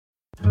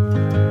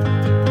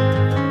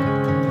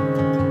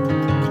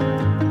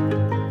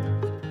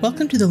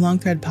Welcome to the Long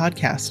Thread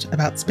podcast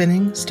about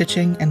spinning,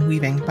 stitching, and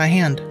weaving by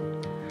hand.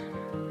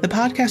 The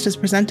podcast is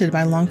presented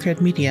by Long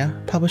Thread Media,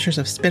 publishers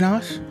of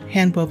Spin-Off,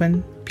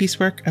 Handwoven,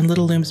 Piecework, and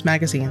Little Looms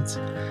magazines.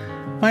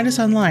 Find us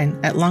online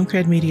at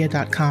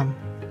longthreadmedia.com.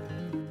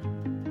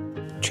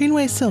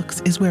 Trinway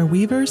Silks is where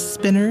weavers,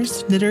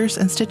 spinners, knitters,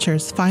 and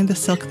stitchers find the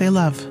silk they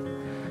love.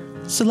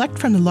 Select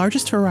from the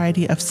largest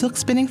variety of silk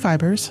spinning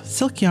fibers,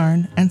 silk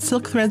yarn, and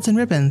silk threads and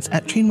ribbons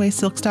at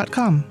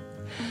trinwaysilks.com.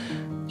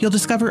 You'll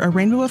discover a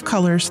rainbow of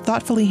colors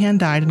thoughtfully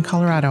hand-dyed in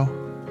Colorado.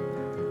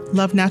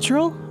 Love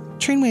natural?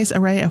 Trinway's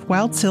array of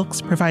wild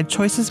silks provide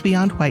choices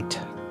beyond white.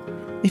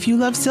 If you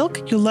love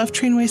silk, you'll love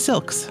Trinway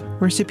Silks,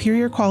 where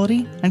superior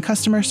quality and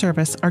customer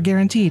service are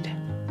guaranteed.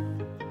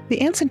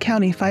 The Anson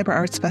County Fiber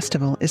Arts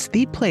Festival is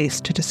the place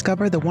to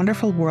discover the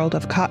wonderful world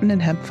of cotton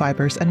and hemp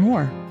fibers and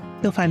more.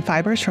 You'll find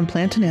fibers from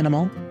plant and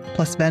animal,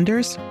 plus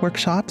vendors,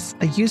 workshops,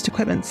 a used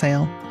equipment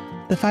sale,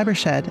 the fiber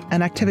shed,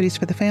 and activities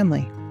for the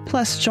family.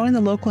 Plus, join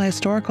the local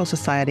historical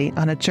society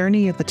on a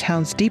journey of the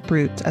town's deep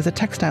roots as a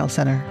textile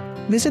center.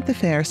 Visit the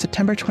fair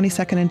September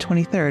 22nd and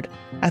 23rd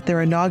at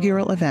their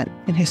inaugural event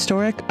in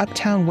historic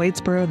uptown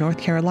Wadesboro, North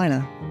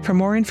Carolina. For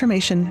more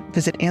information,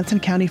 visit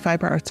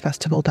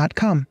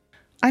AnsonCountyFiberArtsFestival.com.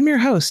 I'm your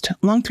host,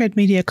 Long Thread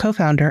Media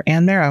co-founder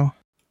Ann Merrow.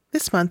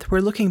 This month, we're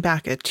looking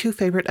back at two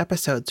favorite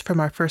episodes from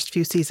our first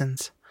few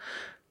seasons.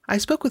 I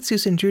spoke with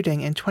Susan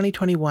Druding in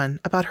 2021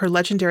 about her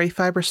legendary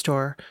fiber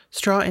store,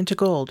 Straw into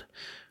Gold,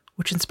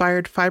 which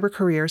inspired fiber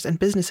careers and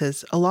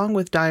businesses along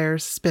with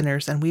dyers,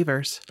 spinners, and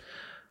weavers.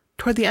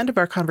 Toward the end of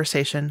our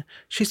conversation,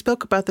 she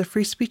spoke about the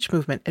free speech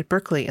movement at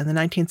Berkeley in the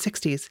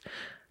 1960s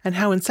and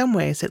how in some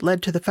ways it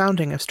led to the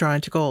founding of Straw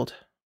into Gold.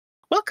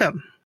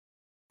 Welcome.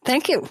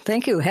 Thank you.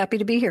 Thank you. Happy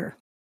to be here.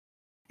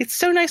 It's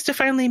so nice to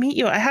finally meet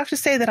you. I have to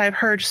say that I've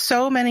heard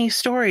so many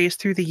stories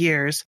through the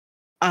years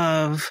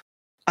of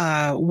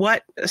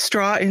what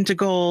Straw into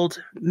Gold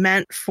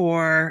meant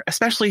for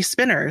especially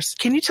spinners.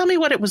 Can you tell me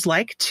what it was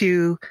like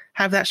to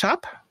have that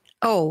shop?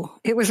 Oh,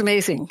 it was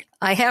amazing.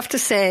 I have to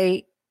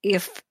say,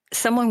 if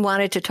someone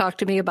wanted to talk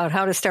to me about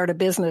how to start a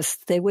business,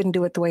 they wouldn't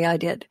do it the way I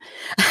did.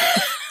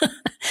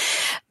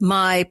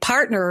 My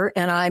partner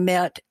and I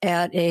met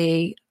at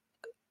a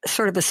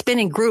sort of a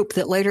spinning group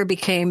that later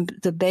became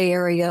the Bay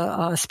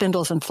Area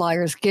Spindles and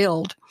Flyers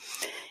Guild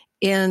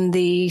in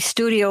the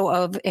studio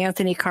of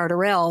Anthony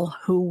Carterell,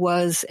 who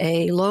was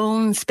a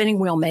lone spinning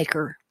wheel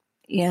maker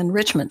in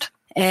Richmond.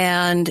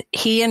 And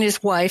he and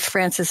his wife,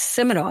 Frances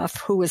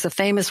Siminoff, who was a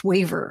famous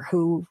weaver,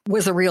 who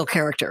was a real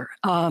character.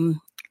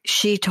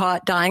 She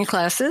taught dyeing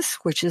classes,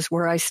 which is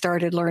where I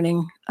started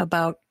learning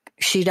about,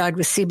 she dyed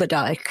with Seba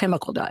dye,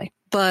 chemical dye.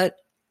 But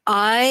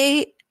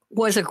I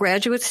was a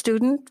graduate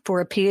student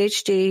for a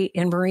PhD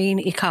in marine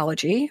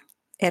ecology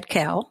at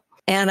Cal.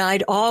 And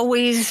I'd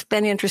always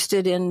been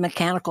interested in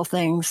mechanical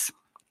things.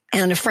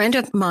 And a friend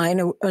of mine,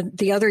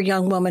 the other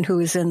young woman who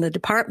was in the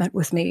department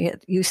with me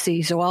at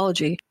UC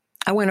Zoology,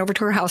 I went over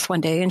to her house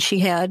one day and she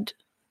had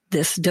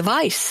this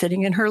device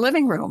sitting in her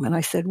living room. And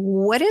I said,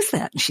 "What is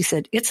that?" And she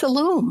said, "It's a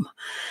loom.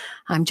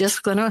 I'm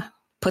just going to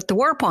put the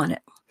warp on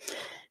it."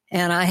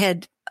 And I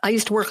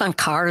used to work on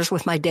cars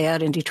with my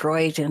dad in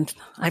Detroit, and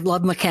I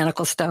loved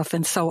mechanical stuff.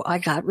 And so I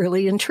got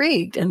really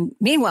intrigued. And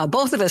meanwhile,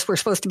 both of us were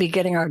supposed to be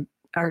getting our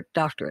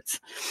doctorates.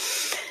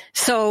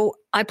 So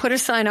I put a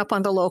sign up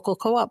on the local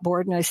co-op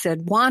board and I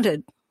said,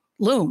 "Wanted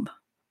loom."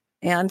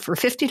 And for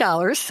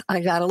 $50, I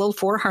got a little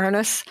four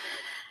harness,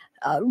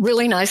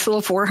 really nice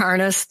little four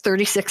harness,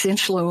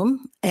 36-inch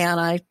loom.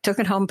 And I took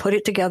it home, put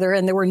it together,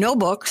 and there were no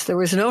books. There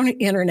was no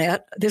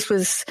internet. This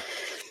was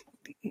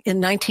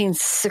in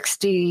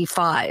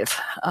 1965.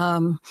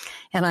 And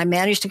I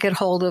managed to get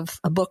hold of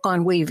a book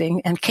on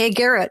weaving. And Kay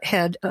Garrett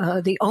had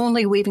the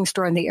only weaving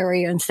store in the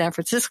area in San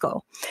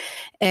Francisco.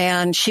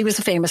 And she was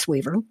a famous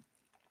weaver.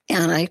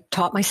 And I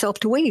taught myself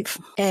to weave.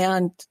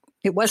 And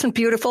it wasn't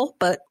beautiful,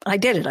 but I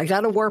did it. I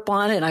got a warp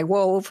on and I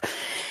wove.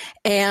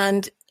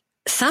 And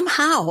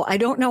somehow, I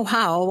don't know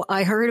how,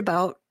 I heard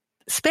about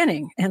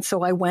spinning. And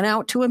so I went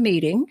out to a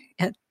meeting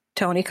at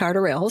Tony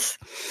Carterell's.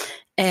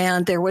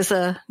 And there was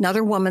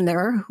another woman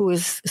there who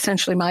was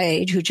essentially my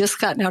age, who just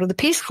gotten out of the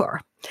Peace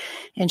Corps.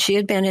 And she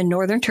had been in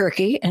northern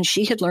Turkey, and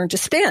she had learned to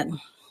spin.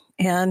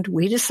 And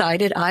we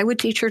decided I would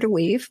teach her to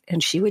weave,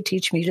 and she would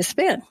teach me to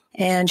spin.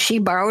 And she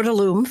borrowed a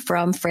loom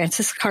from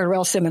Frances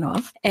Carterell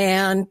Siminoff,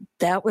 and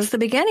that was the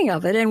beginning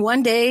of it. And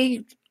one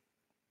day,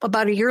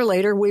 about a year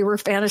later, we were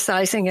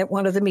fantasizing at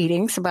one of the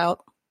meetings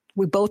about,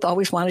 we both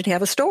always wanted to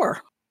have a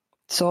store.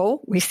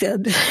 So we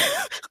said,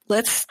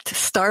 let's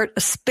start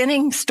a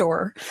spinning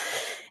store,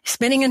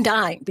 spinning and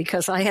dyeing,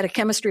 because I had a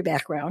chemistry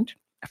background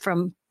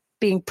from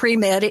being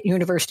pre-med at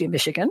University of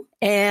Michigan.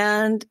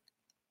 And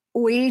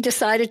we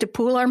decided to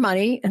pool our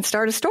money and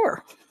start a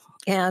store.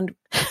 And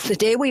the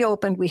day we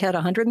opened, we had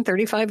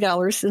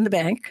 $135 in the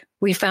bank.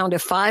 We found a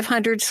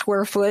 500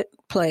 square foot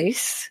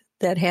place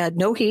that had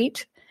no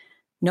heat,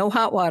 no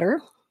hot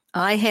water.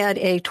 I had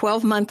a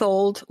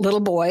 12-month-old little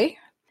boy.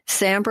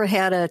 Sambra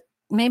had a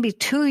maybe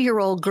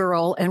 2-year-old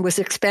girl and was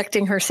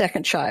expecting her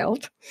second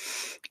child.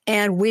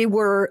 And we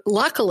were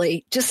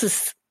luckily, just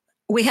as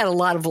we had a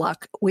lot of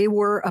luck. We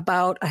were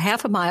about a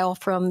half a mile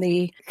from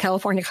the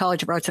California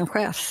College of Arts and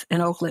Crafts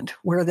in Oakland,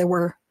 where there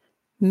were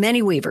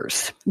many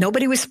weavers.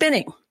 Nobody was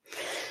spinning.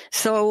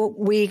 So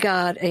we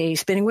got a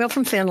spinning wheel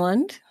from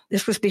Finland.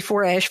 This was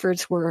before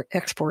Ashfords were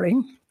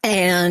exporting.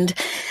 And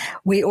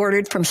we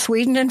ordered from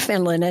Sweden and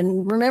Finland.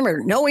 And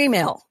remember, no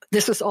email.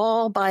 This was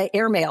all by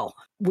airmail.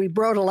 We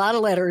wrote a lot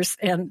of letters,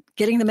 and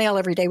getting the mail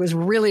every day was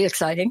really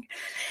exciting.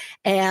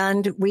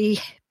 And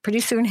we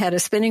pretty soon had a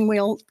spinning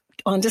wheel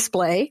on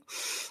display.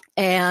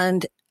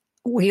 And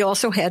we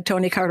also had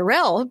Tony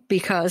Cardarell,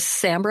 because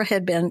Sambra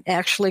had been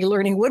actually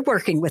learning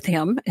woodworking with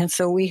him. And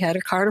so we had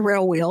a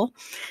Cardarell wheel,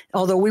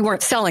 although we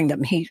weren't selling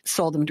them. He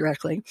sold them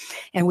directly.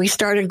 And we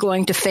started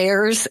going to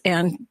fairs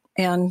and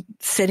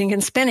sitting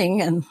and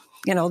spinning. And,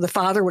 the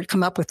father would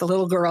come up with the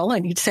little girl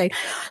and he'd say,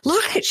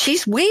 "Look,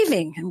 she's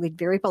weaving." And we'd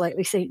very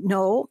politely say,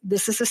 "No,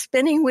 this is a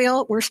spinning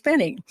wheel. We're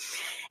spinning."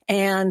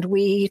 And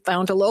we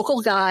found a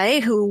local guy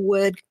who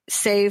would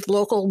save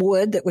local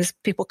wood that was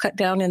people cut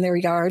down in their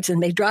yards and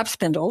made drop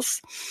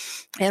spindles.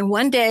 And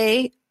one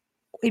day,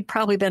 we'd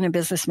probably been in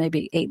business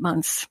maybe 8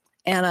 months.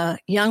 And a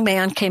young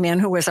man came in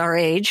who was our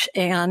age,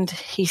 and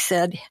he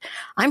said,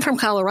 "I'm from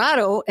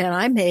Colorado and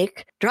I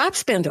make drop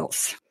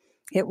spindles."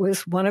 It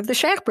was one of the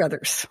Shack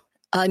brothers,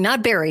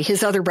 not Barry,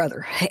 his other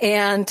brother.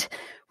 And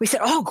we said,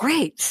 "Oh,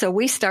 great." So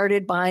we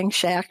started buying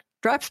Shack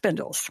drop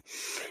spindles.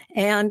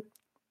 And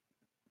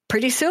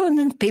pretty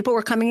soon, people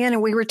were coming in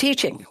and we were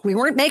teaching. We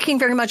weren't making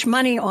very much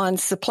money on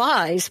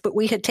supplies, but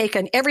we had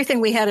taken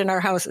everything we had in our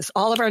houses,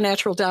 all of our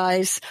natural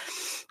dyes,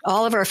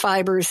 all of our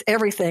fibers,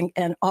 everything.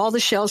 And all the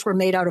shells were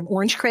made out of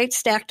orange crates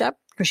stacked up,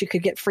 because you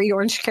could get free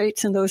orange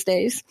crates in those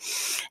days.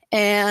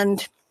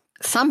 And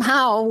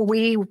somehow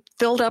we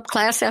filled up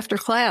class after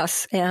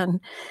class. And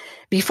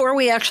before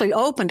we actually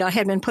opened, I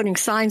had been putting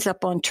signs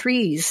up on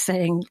trees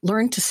saying,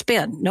 "Learn to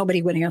spin."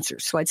 Nobody would answer.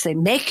 So I'd say,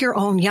 "Make your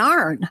own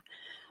yarn.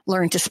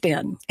 Learn to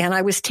spin." And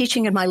I was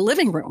teaching in my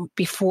living room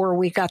before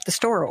we got the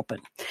store open.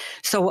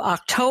 So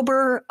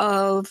October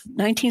of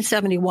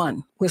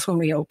 1971 was when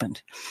we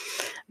opened.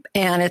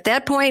 And at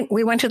that point,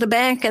 we went to the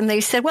bank and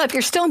they said, "Well, if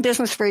you're still in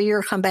business for a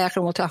year, come back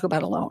and we'll talk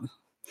about a loan."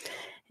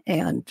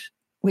 And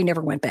we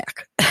never went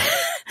back.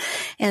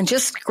 And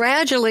just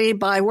gradually,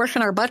 by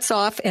working our butts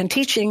off and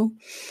teaching,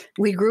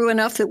 we grew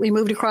enough that we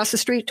moved across the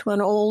street to an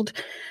old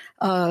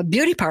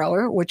beauty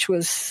parlor, which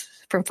was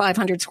from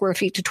 500 square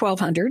feet to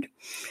 1,200,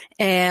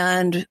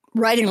 and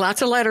writing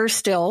lots of letters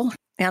still.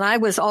 And I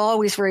was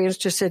always very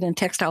interested in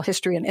textile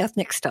history and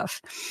ethnic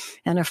stuff.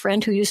 And a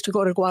friend who used to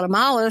go to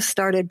Guatemala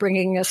started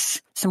bringing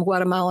us some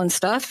Guatemalan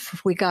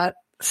stuff. We got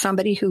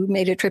somebody who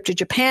made a trip to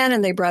Japan,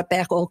 and they brought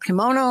back old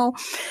kimono,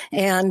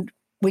 and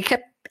we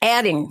kept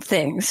adding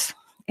things.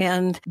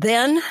 And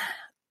then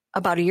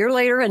about a year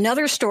later,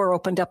 another store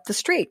opened up the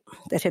street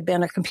that had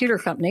been a computer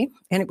company,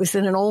 and it was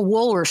in an old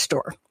Woolworth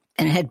store,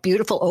 and it had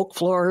beautiful oak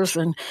floors.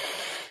 And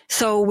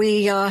so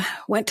we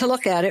went to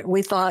look at it.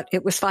 We thought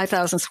it was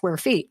 5,000 square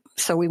feet.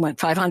 So we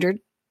went 500,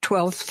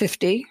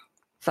 1,250,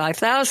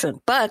 5,000.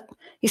 But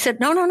he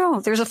said, no,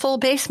 there's a full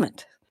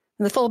basement.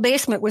 And the full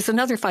basement was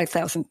another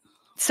 5,000.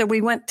 So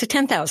we went to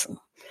 10,000.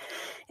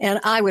 And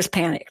I was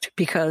panicked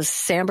because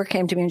Sambra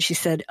came to me and she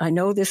said, "I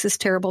know this is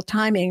terrible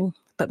timing,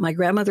 but my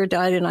grandmother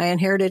died and I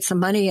inherited some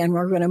money and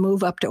we're going to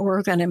move up to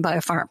Oregon and buy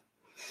a farm."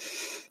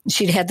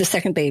 She'd had the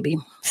second baby.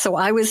 So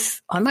I was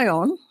on my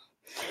own,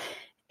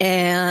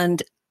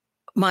 and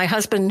my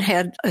husband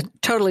had a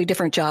totally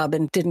different job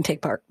and didn't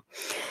take part.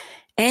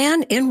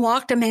 And in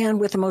walked a man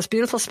with the most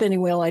beautiful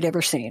spinning wheel I'd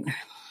ever seen.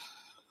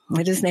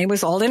 And his name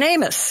was Alden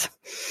Amos.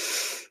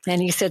 And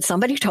he said,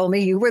 "Somebody told me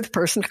you were the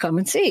person to come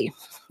and see."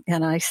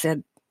 And I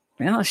said,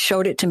 well,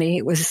 showed it to me.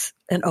 It was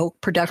an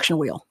oak production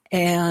wheel.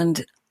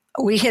 And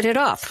we hit it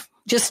off.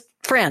 Just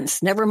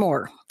friends, never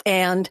more.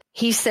 And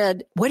he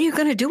said, "What are you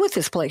going to do with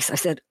this place?" I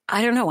said,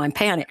 "I don't know. I'm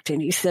panicked."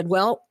 And he said,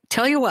 "Well,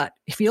 tell you what,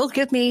 if you'll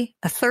give me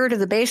a third of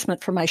the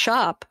basement for my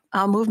shop,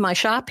 I'll move my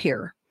shop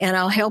here and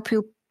I'll help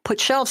you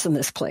put shelves in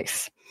this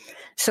place."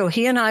 So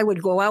he and I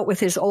would go out with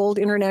his old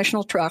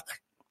International truck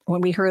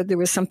when we heard there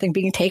was something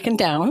being taken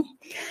down.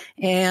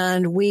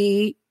 And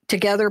we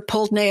together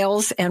pulled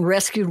nails and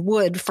rescued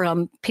wood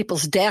from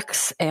people's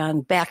decks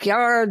and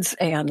backyards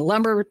and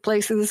lumber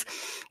places.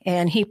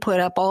 And he put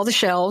up all the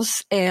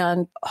shelves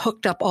and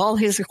hooked up all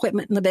his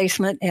equipment in the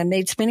basement and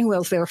made spinning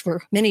wheels there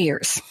for many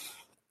years.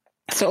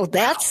 So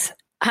that's,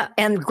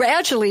 and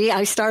gradually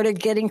I started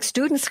getting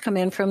students come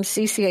in from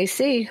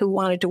CCAC who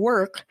wanted to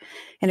work.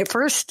 And at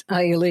first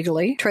I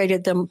illegally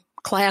traded them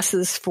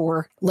classes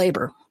for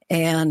labor.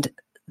 And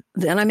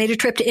then I made a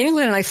trip to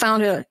England and I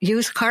found a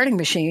used carding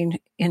machine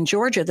in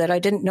Georgia that I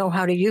didn't know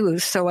how to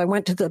use. So I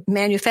went to the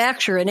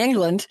manufacturer in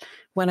England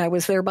when I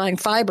was there buying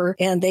fiber,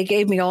 and they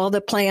gave me all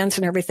the plans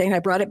and everything. I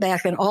brought it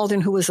back, and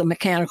Alden, who was a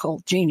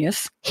mechanical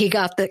genius, he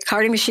got the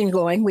carding machine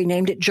going. We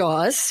named it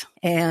Jaws,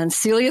 and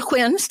Celia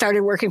Quinn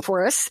started working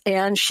for us,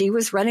 and she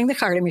was running the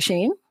carding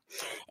machine.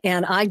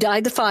 And I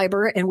dyed the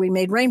fiber, and we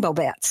made rainbow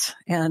bats,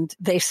 and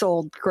they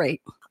sold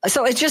great.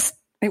 So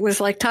it was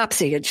like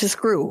Topsy. It just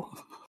grew.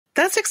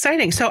 That's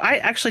exciting. So I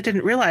actually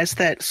didn't realize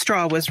that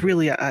Straw was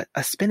really a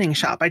spinning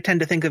shop. I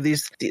tend to think of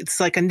these, it's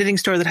like a knitting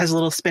store that has a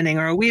little spinning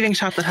or a weaving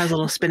shop that has a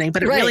little spinning,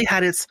 but it really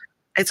had its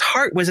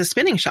heart was a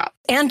spinning shop.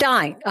 And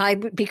dyeing.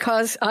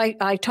 Because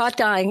I taught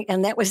dyeing,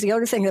 and that was the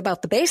other thing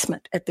about the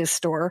basement at this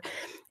store.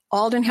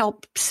 Alden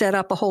helped set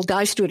up a whole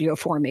dye studio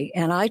for me,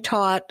 and I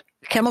taught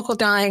chemical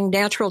dyeing,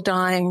 natural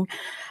dyeing,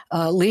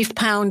 leaf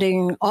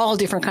pounding, all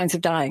different kinds of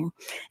dyeing.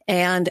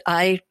 And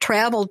I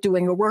traveled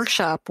doing a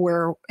workshop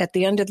where at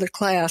the end of the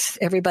class,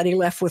 everybody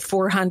left with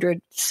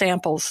 400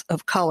 samples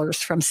of colors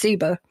from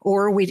Seba.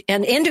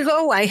 And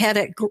indigo,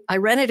 I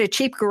rented a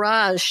cheap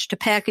garage to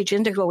package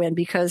indigo in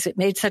because it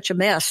made such a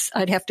mess.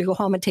 I'd have to go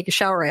home and take a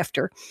shower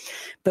after.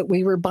 But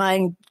we were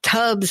buying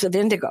tubs of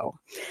indigo.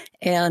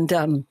 And,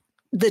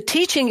 the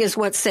teaching is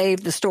what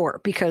saved the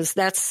store because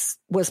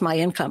was my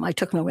income. I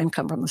took no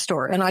income from the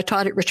store. And I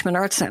taught at Richmond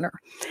Arts Center.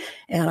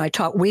 And I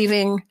taught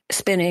weaving,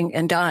 spinning,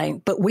 and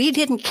dyeing. But we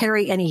didn't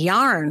carry any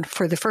yarn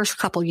for the first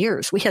couple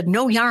years. We had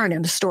no yarn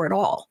in the store at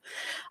all.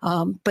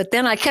 But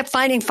then I kept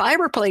finding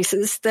fiber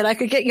places that I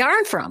could get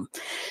yarn from.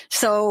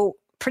 So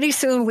pretty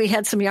soon we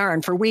had some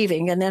yarn for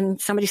weaving. And then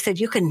somebody said,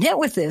 you can knit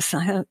with this.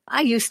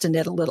 I used to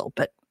knit a little,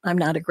 but I'm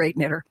not a great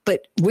knitter.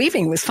 But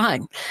weaving was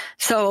fine.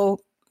 So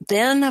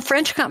then a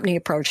French company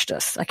approached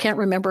us. I can't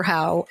remember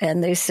how.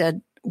 And they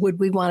said, would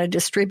we want to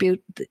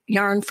distribute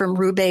yarn from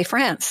Roubaix,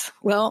 France?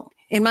 Well,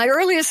 in my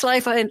earliest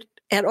life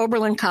at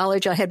Oberlin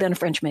College, I had been a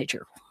French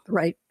major,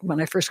 right, when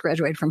I first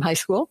graduated from high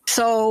school.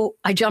 So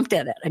I jumped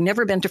at it. I'd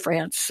never been to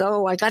France.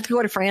 So I got to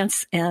go to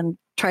France and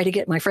try to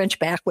get my French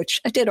back, which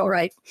I did all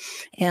right.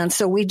 And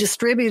so we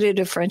distributed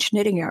a French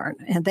knitting yarn.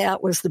 And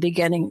that was the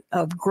beginning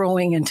of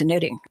growing into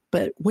knitting.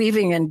 But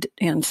weaving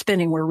and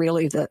spinning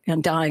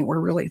and dyeing were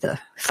really the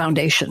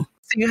foundation.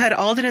 So you had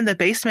Alden in the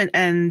basement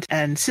and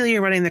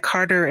Celia running the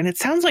Carter. And it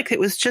sounds like it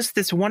was just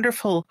this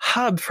wonderful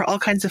hub for all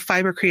kinds of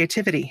fiber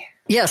creativity.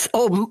 Yes.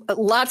 Oh,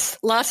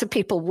 lots of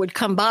people would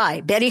come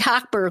by. Betty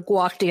Hochberg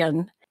walked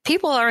in.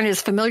 People aren't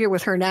as familiar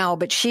with her now,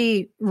 but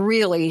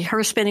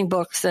her spinning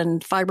books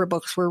and fiber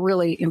books were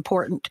really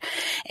important.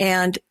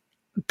 And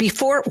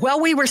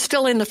we were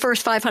still in the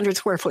first 500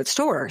 square foot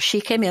store.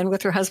 She came in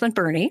with her husband,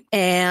 Bernie,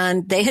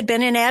 and they had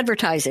been in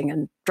advertising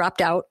and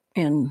dropped out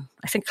in,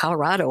 I think,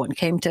 Colorado and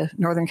came to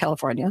Northern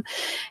California.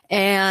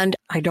 And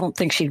I don't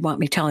think she'd want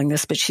me telling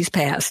this, but she's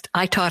passed.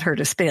 I taught her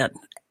to spin.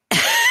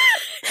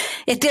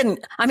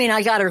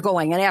 I got her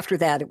going. And after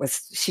that,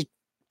 she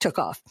took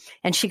off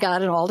and she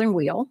got an Alden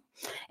wheel.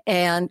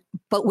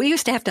 But we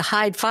used to have to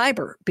hide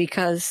fiber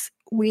because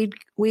we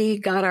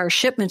got our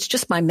shipments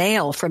just by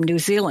mail from New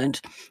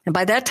Zealand. And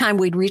by that time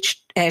we'd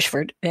reached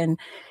Ashford, and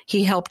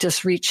he helped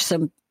us reach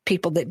some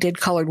people that did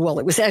colored wool.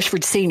 It was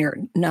Ashford Sr.,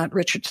 not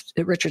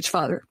Richard's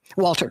father,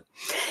 Walter.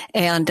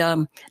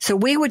 And so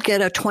we would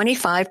get a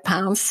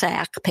 25-pound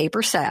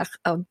paper sack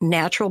of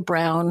natural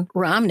brown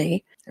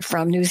Romney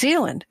from New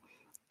Zealand.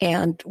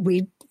 And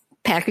we'd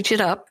package it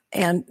up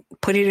and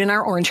put it in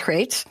our orange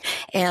crates.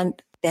 And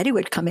Betty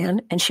would come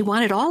in and she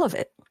wanted all of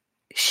it.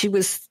 She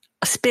was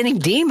a spinning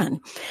demon.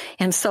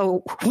 And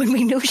so when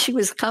we knew she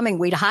was coming,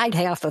 we'd hide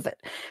half of it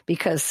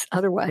because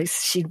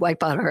otherwise she'd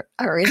wipe out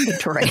our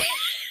inventory.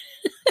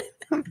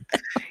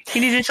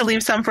 You needed to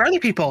leave some for other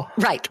people.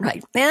 Right.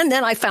 And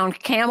then I found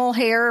camel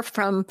hair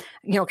from,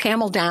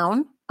 camel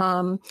down.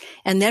 And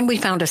then we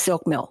found a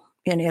silk mill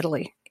in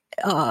Italy,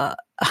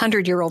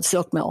 100-year-old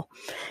silk mill.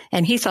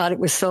 And he thought it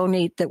was so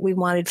neat that we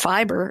wanted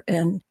fiber.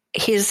 And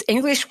his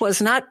English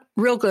was not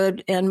real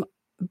good,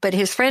 but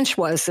his French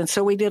was. And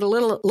so we did a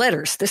little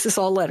letters. This is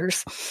all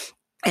letters.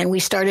 And we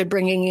started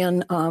bringing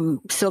in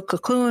silk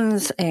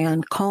cocoons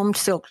and combed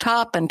silk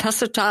top and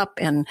tussled top.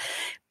 And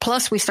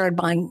plus we started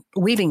buying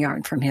weaving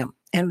yarn from him.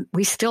 And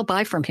we still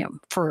buy from him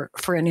for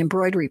an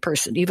embroidery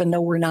person, even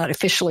though we're not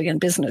officially in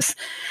business.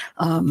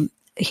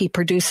 He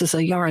produces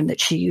a yarn that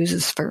she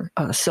uses for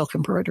silk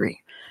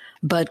embroidery.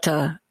 But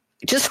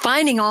just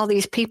finding all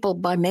these people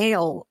by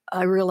mail,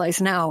 I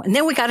realize now. And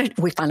then we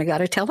finally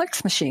got a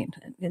telex machine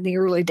in the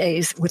early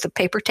days with a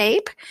paper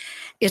tape.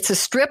 It's a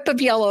strip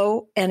of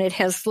yellow and it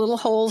has little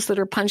holes that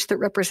are punched that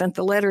represent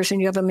the letters. And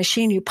you have a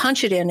machine, you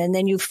punch it in and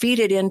then you feed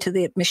it into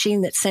the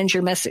machine that sends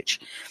your message.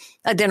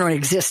 That didn't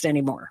exist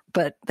anymore,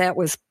 but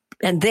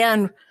and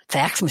then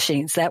fax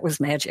machines, that was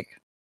magic.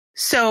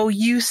 So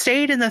you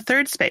stayed in the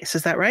third space,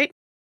 is that right?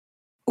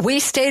 We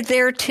stayed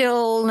there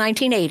till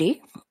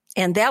 1980.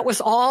 And that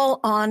was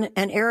all on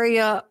an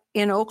area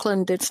in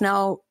Oakland that's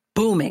now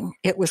booming.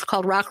 It was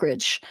called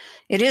Rockridge.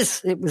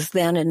 It was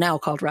then and now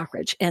called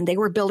Rockridge. And they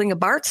were building a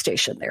BART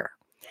station there.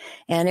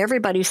 And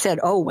everybody said,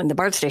 oh, when the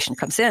BART station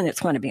comes in,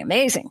 it's going to be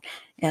amazing.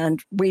 And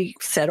we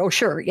said, oh,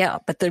 sure, yeah.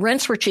 But the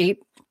rents were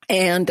cheap.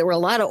 And there were a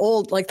lot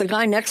of like the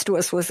guy next to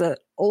us was an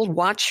old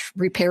watch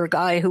repair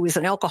guy who was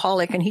an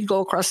alcoholic. And he'd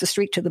go across the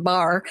street to the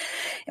bar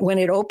when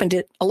it opened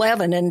at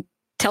 11 and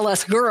tell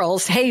us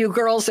girls, hey, you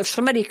girls, if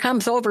somebody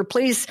comes over,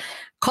 please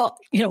call,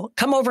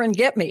 come over and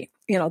get me,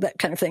 that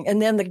kind of thing.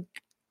 And then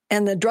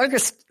And the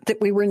druggist that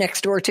we were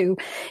next door to,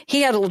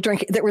 he had a little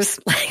drink. It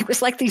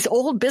was like these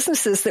old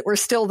businesses that were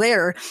still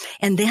there.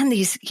 And then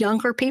these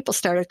younger people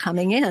started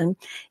coming in,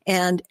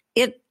 and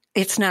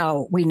it's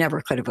now, we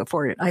never could have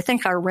afforded it. I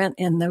think our rent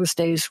in those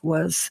days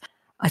was,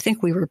 I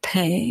think we were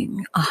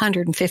paying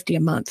 $150 a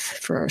month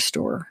for our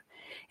store.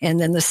 And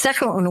then the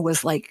second one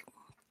was like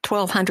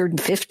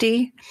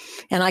 $1,250.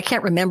 And I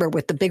can't remember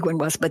what the big one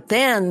was, but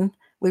then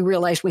we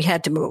realized we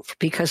had to move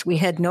because we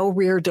had no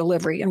rear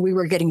delivery, and we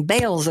were getting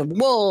bales of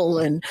wool.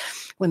 And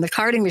when the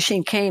carting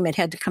machine came, it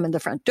had to come in the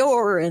front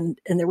door, and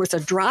there was a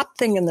drop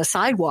thing in the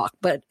sidewalk,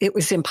 but it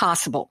was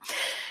impossible.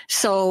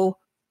 So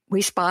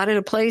we spotted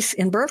a place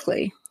in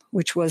Berkeley,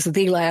 which was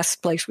the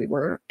last place we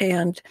were.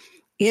 And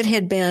it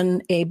had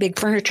been a big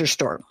furniture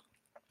store,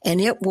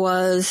 and it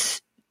was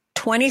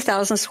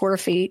 20,000 square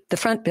feet, the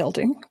front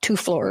building, 2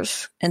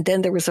 floors. And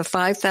then there was a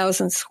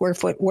 5,000 square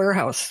foot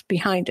warehouse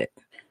behind it.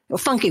 A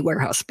funky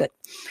warehouse,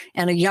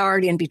 and a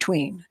yard in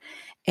between.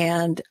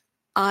 And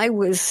I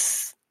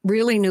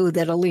really knew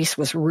that a lease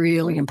was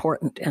really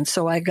important. And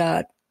so I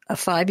got a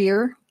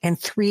 5-year and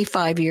 3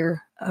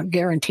 5-year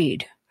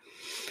guaranteed.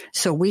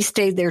 So we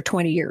stayed there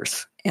 20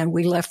 years, and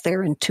we left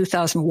there in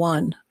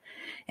 2001.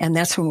 And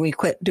that's when we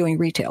quit doing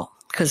retail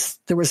because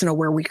there was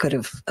nowhere we could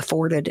have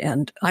afforded.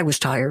 And I was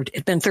tired.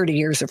 It'd been 30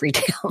 years of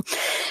retail.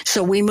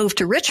 So we moved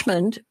to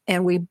Richmond,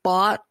 and we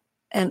bought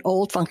an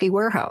old funky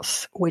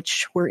warehouse,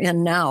 which we're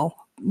in now.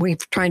 We're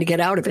trying to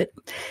get out of it.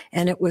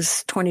 And it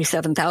was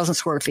 27,000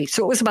 square feet.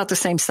 So it was about the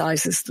same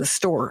size as the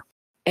store.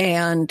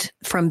 And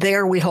from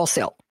there, we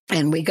wholesale.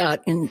 And we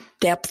got in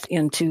depth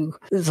into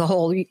the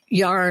whole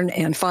yarn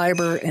and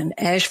fiber and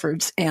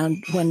Ashford's.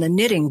 And when the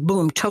knitting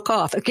boom took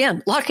off,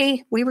 again,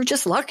 lucky, we were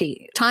just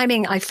lucky.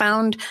 Timing, I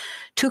found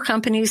 2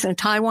 companies in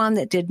Taiwan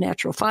that did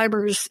natural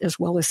fibers as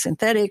well as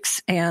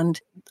synthetics. And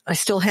I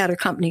still had a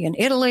company in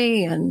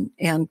Italy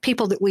and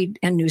people that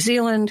in New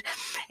Zealand.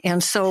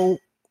 And so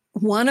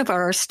one of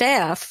our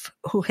staff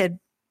who had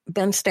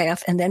been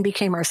staff and then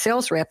became our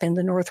sales rep in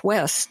the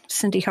Northwest,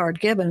 Cindy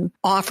Hard-Gibbon,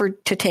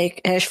 offered to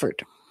take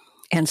Ashford.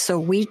 And so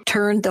we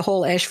turned the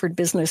whole Ashford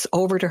business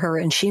over to her,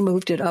 and she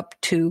moved it up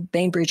to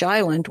Bainbridge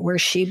Island, where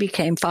she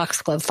became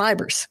Foxglove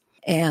Fibers.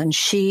 And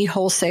she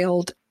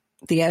wholesaled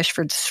the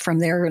Ashfords from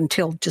there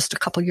until just a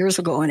couple years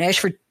ago. And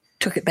Ashford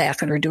took it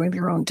back and are doing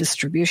their own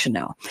distribution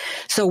now.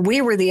 So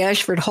we were the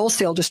Ashford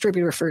wholesale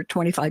distributor for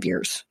 25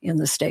 years in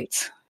the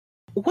States.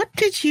 What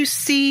did you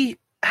see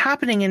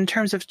happening in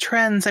terms of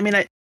trends? I mean,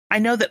 I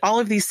know that all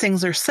of these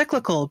things are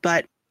cyclical,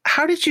 but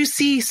how did you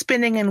see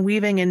spinning and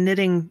weaving and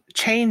knitting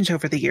change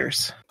over the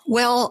years?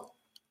 Well,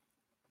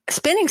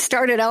 spinning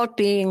started out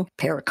being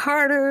pair of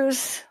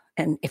carders.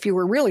 And if you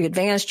were really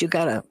advanced, you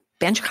got a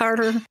bench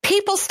carder.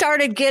 People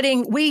started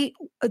getting,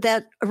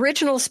 that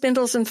original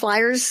Spindles and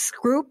Flyers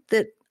group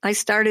that I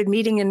started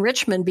meeting in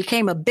Richmond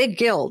became a big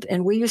guild,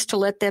 and we used to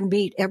let them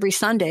meet every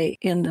Sunday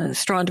in the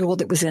Strondale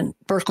that was in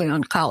Berkeley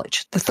on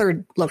College, the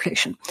 3rd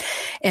location.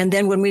 And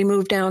then when we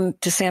moved down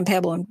to San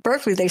Pablo and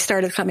Berkeley, they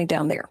started coming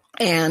down there.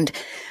 And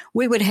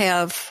we would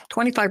have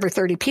 25 or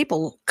 30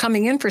 people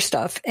coming in for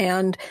stuff,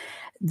 and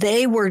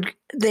they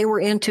were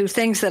into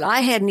things that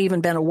I hadn't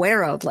even been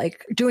aware of,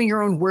 like doing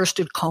your own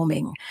worsted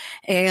combing.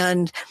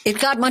 And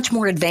it got much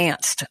more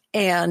advanced.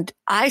 And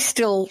I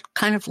still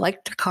kind of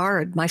liked to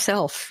card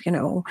myself,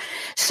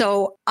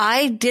 So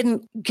I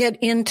didn't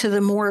get into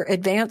the more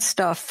advanced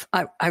stuff.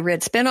 I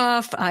read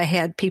Spin-Off. I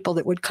had people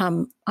that would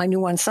come, I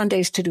knew on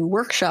Sundays to do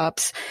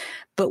workshops,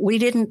 but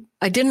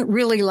I didn't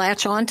really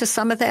latch on to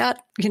some of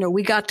that.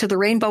 We got to the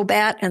rainbow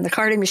bat and the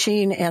carding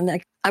machine,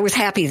 and I was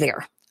happy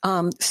there.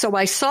 So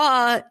I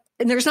saw,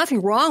 and there's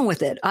nothing wrong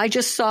with it. I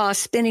just saw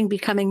spinning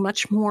becoming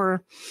much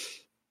more,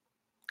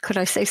 could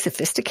I say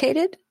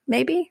sophisticated,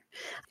 maybe?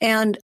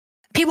 And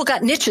people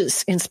got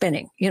niches in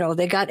spinning.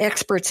 They got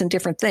experts in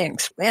different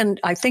things. And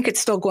I think it's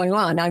still going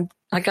on.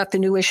 I got the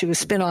new issue of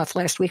Spin-Off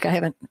last week. I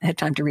haven't had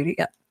time to read it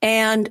yet.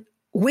 And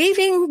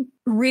weaving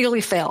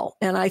really fell.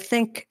 And I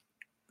think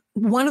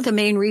one of the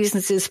main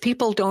reasons is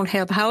people don't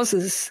have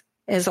houses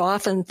as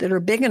often that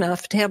are big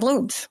enough to have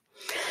looms.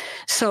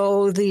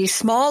 So the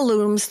small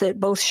looms that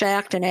both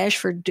Schacht and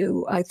Ashford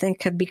do, I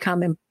think, have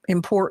become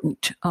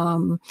important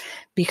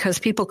because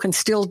people can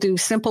still do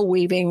simple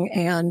weaving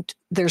and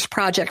there's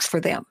projects for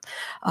them.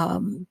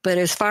 But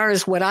as far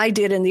as what I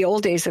did in the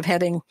old days of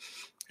having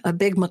a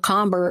big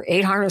Macomber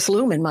 8-harness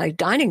loom in my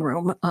dining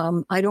room,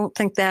 I don't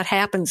think that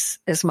happens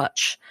as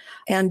much.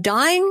 And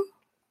dyeing,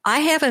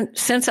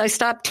 since I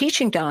stopped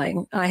teaching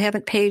dyeing, I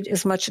haven't paid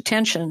as much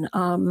attention.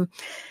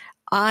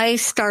 I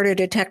started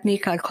a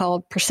technique I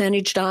called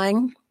percentage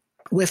dyeing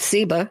with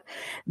Seba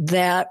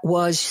that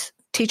was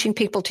teaching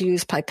people to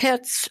use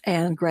pipettes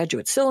and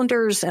graduate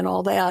cylinders and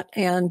all that.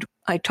 And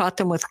I taught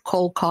them with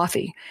cold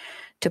coffee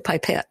to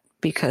pipette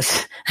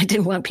because I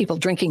didn't want people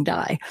drinking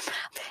dye.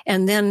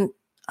 And then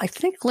I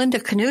think Linda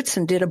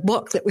Knudsen did a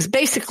book that was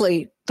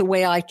basically the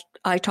way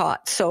I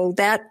taught. So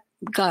that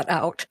got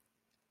out.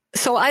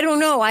 So I don't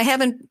know. I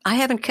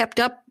haven't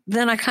kept up.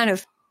 Then I kind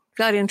of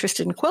got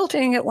interested in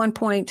quilting at one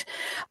point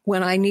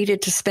when I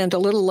needed to spend a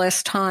little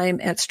less time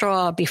at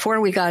straw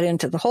before we got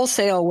into the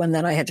wholesale, when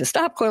then I had to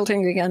stop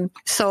quilting again.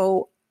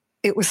 So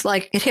it was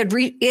like it had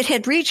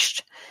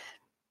reached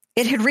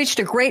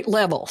a great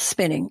level,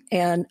 spinning,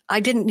 and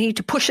I didn't need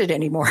to push it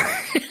anymore.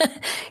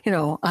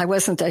 I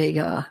wasn't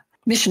a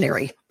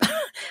missionary.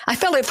 I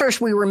felt at first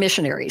we were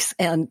missionaries,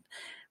 and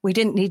we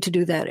didn't need to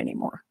do that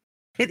anymore.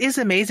 It is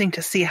amazing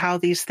to see how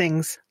these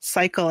things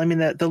cycle. I mean,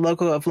 the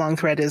logo of Long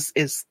Thread is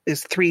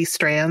 3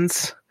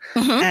 strands.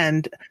 Mm-hmm.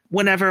 And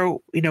whenever,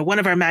 one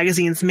of our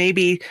magazines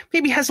maybe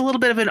has a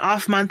little bit of an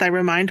off month, I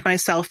remind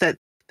myself that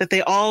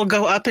they all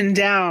go up and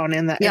down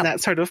in that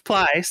sort of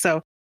ply.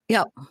 So,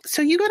 yeah.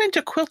 So you got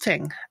into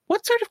quilting.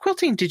 What sort of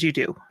quilting did you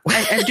do?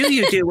 And do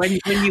you do when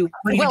you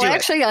Well,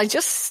 actually, I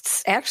just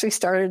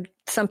started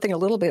something a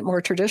little bit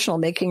more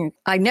traditional.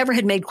 I never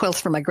had made quilts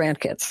for my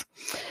grandkids,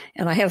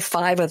 and I have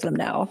 5 of them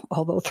now,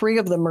 although 3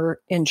 of them are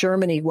in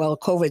Germany while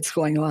COVID's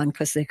going on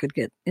because they could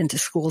get into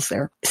schools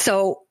there.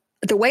 So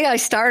the way I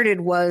started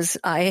was,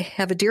 I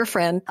have a dear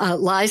friend,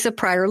 Liza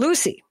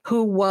Pryor-Lucy,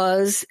 who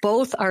was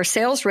both our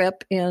sales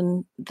rep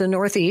in the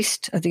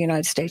Northeast of the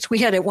United States. We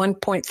had at one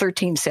point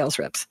 13 sales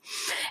reps,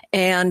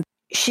 and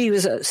she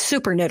was a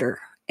super knitter,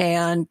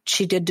 and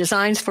she did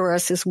designs for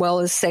us as well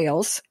as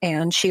sales.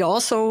 And she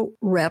also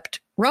repped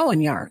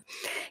Rowan yarn.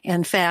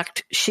 In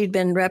fact, she'd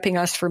been repping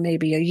us for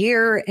maybe a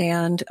year,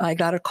 and I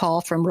got a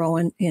call from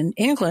Rowan in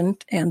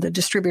England and the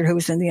distributor who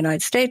was in the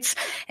United States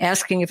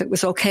asking if it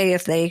was okay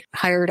if they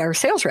hired our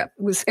sales rep.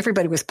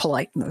 Everybody was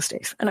polite in those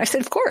days. And I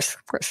said, of course.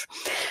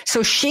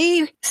 So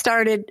she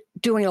started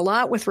doing a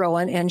lot with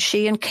Rowan, and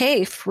she and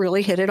Kaif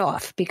really hit it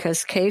off,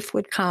 because Kaif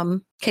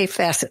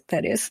Fassett,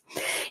 that is,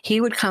 he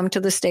would come to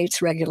the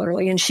States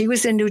regularly, and she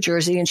was in New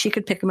Jersey, and she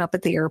could pick him up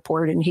at the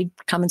airport, and he'd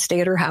come and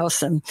stay at her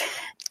house and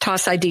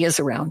toss ideas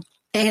around.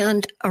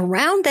 And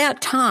around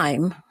that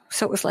time,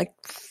 so it was like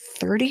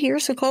 30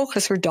 years ago,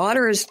 because her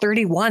daughter is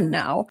 31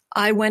 now,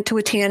 I went to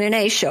a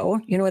TNNA show.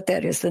 You know what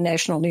that is, the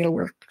National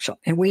Needlework Show.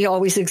 And we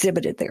always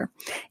exhibited there.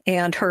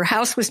 And her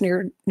house was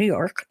near New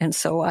York. And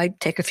so I'd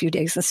take a few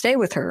days and stay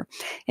with her.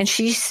 And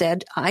she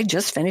said, I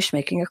just finished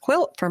making a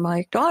quilt for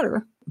my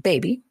daughter,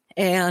 baby.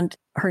 And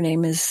her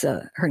name is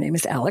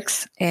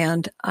Alex.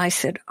 And I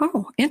said,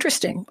 oh,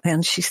 interesting.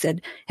 And she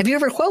said, have you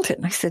ever quilted?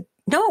 And I said,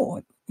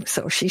 no.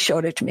 So she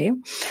showed it to me,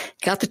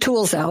 got the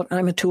tools out.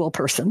 I'm a tool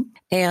person.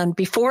 And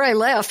before I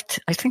left,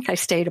 I think I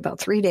stayed about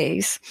 3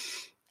 days.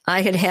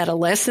 I had a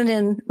lesson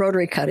in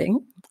rotary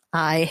cutting.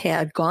 I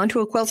had gone to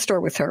a quilt store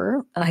with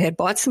her. I had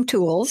bought some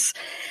tools.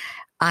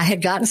 I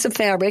had gotten some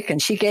fabric,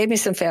 and she gave me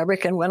some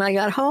fabric. And when I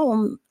got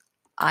home,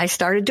 I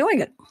started doing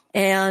it.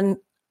 And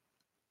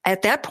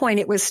at that point,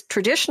 it was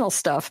traditional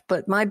stuff,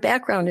 but my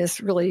background is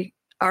really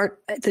art.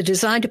 The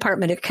design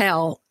department at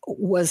Cal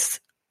was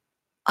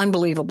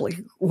unbelievably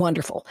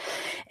wonderful.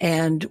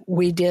 And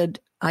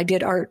I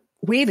did art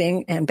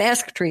weaving and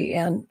basketry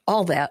and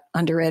all that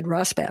under Ed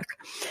Rosbach.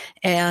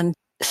 And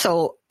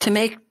so to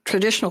make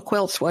traditional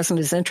quilts wasn't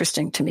as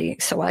interesting to me.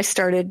 So I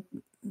started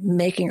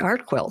making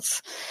art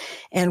quilts.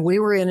 And we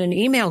were in an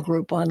email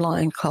group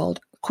online called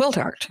Quilt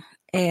Art.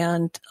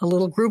 And a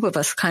little group of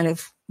us kind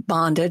of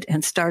bonded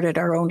and started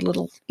our own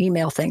little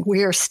email thing.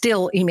 We are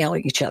still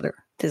emailing each other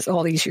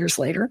all these years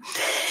later.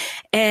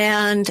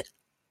 And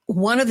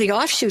one of the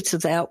offshoots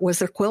of that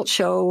was a quilt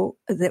show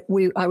that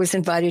I was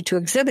invited to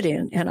exhibit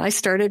in, and I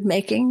started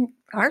making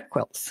art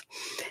quilts.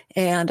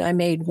 And I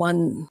made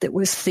one that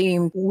was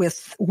themed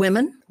with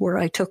women, where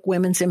I took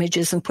women's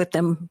images and put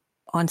them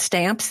on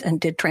stamps and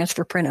did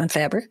transfer print on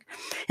fabric.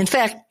 In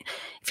fact,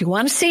 if you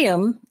want to see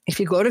them, if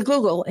you go to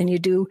Google and you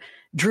do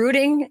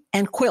Druding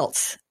and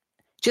quilts,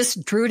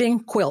 just Druding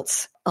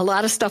quilts, a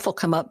lot of stuff will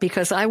come up,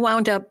 because I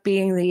wound up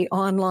being the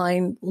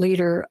online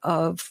leader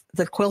of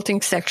the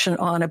quilting section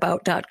on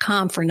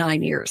about.com for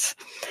 9 years.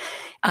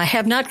 I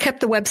have not kept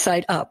the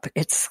website up.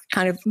 It's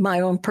kind of my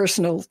own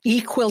personal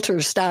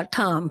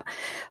equilters.com,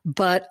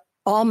 but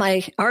all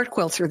my art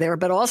quilts are there,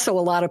 but also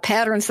a lot of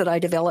patterns that I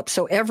developed.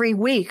 So every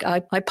week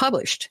I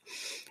published,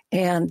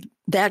 and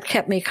that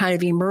kept me kind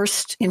of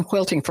immersed in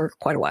quilting for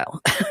quite a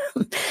while.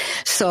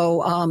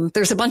 So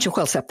there's a bunch of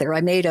quilts up there.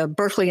 I made a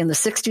Berkeley in the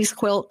 60s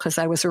quilt because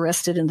I was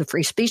arrested in the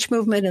free speech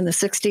movement in the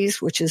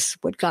 60s, which is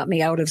what got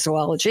me out of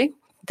zoology.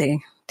 They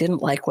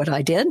didn't like what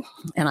I did,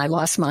 and I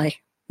lost my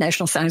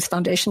National Science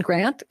Foundation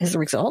grant as a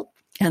result.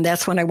 And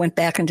that's when I went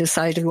back and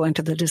decided to go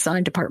into the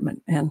design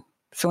department. And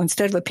so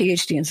instead of a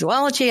PhD in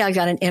zoology, I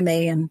got an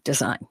MA in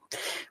design,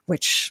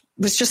 which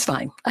was just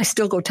fine. I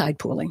still go tide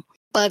pooling.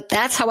 But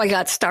that's how I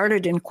got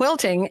started in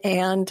quilting.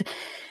 And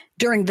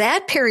during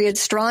that period,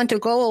 Straw into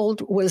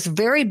Gold was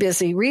very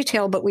busy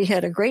retail, but we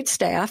had a great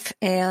staff,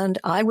 and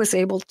I was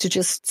able to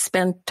just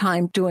spend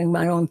time doing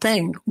my own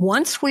thing.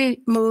 Once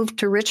we moved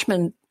to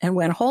Richmond and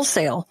went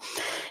wholesale,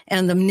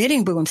 and the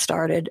knitting boom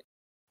started,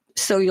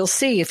 so you'll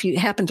see if you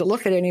happen to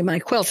look at any of my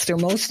quilts, they're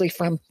mostly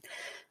from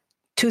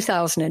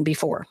 2000 and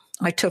before.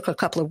 I took a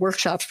couple of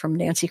workshops from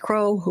Nancy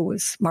Crow, who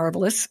was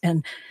marvelous.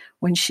 And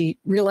when she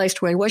realized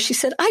who I was, she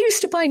said, I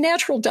used to buy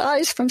natural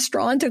dyes from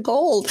straw into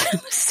gold in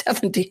the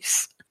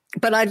 70s.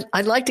 But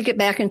I'd like to get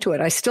back into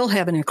it. I still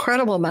have an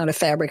incredible amount of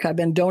fabric. I've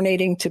been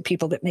donating to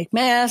people that make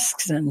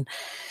masks and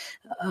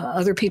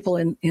other people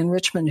in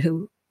Richmond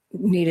who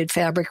needed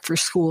fabric for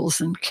schools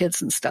and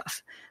kids and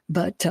stuff.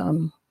 But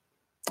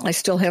I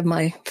still have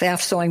my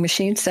FAF sewing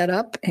machine set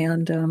up,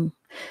 and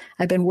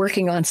I've been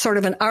working on sort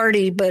of an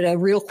arty, but a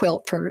real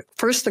quilt for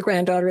first the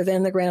granddaughter,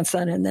 then the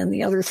grandson, and then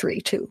the other three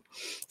too.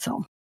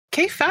 So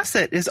Kay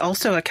Fassett is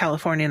also a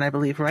Californian, I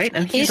believe, right?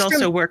 And he's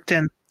also worked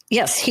in...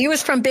 Yes, he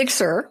was from Big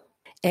Sur.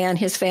 And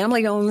his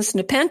family owns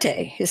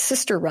Nepenthe. His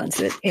sister runs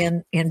it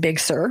in Big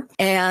Sur.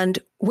 And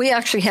we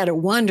actually had a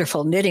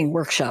wonderful knitting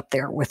workshop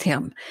there with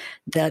him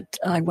that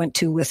I went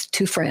to with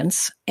two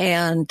friends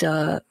and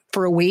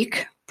for a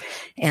week.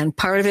 And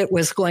part of it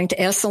was going to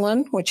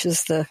Esalen, which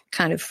is the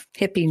kind of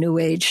hippie new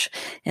age.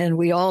 And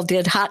we all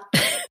did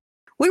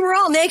we were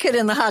all naked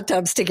in the hot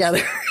tubs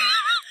together.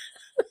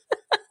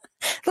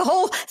 The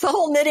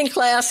whole knitting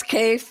class,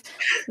 Cave,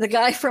 the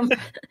guy from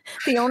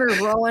the owner of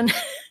Rowan.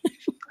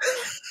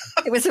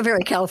 It was a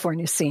very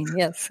California scene,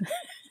 yes.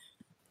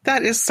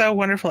 That is so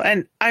wonderful.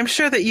 And I'm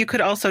sure that you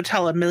could also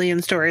tell a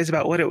million stories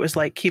about what it was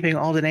like keeping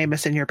Alden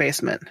Amos in your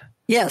basement.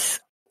 Yes.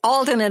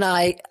 Alden and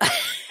I,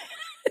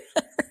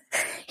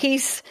 he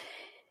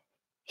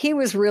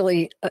was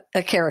really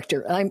a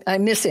character. I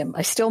miss him.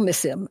 I still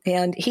miss him.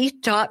 And he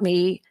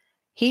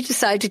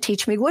decided to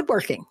teach me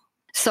woodworking.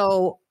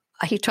 So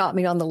he taught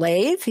me on the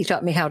lathe. He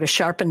taught me how to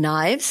sharpen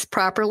knives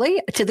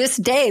properly. To this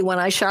day, when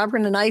I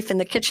sharpen a knife in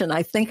the kitchen,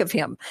 I think of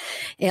him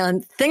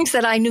and things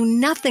that I knew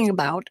nothing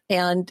about.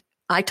 And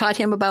I taught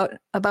him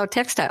about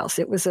textiles.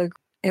 It was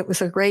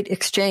a great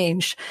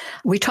exchange.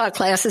 We taught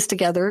classes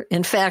together.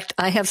 In fact,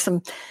 I've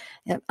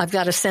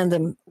got to send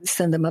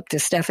them up to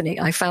Stephanie.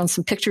 I found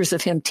some pictures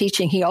of him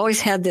teaching. He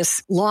always had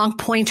this long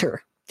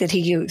pointer that he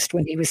used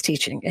when he was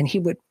teaching, and he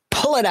would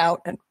pull it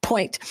out and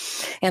point.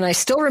 And I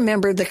still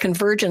remember the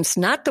Convergence,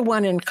 not the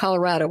one in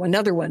Colorado,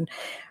 another one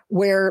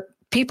where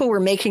people were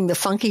making the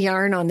funky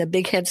yarn on the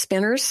big head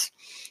spinners.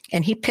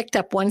 And he picked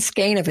up one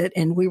skein of it,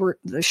 and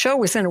the show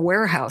was in a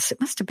warehouse.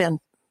 It must have been,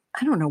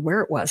 I don't know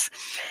where it was.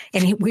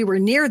 And we were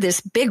near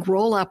this big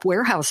roll up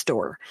warehouse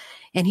door.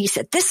 And he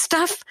said, this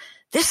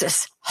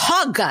is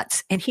hog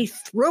guts. And he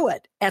threw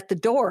it at the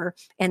door,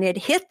 and it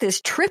hit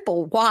this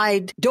triple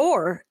wide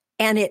door,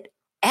 and it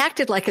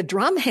acted like a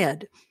drum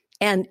head.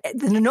 And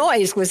the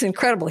noise was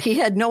incredible. He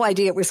had no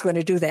idea it was going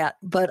to do that.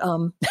 But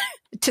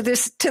to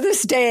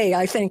this day,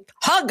 I think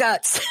hog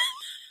guts.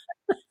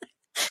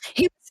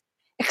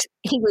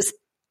 He was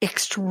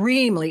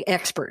extremely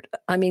expert.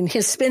 I mean,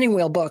 his spinning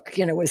wheel book,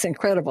 was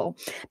incredible.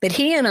 But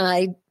he and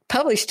I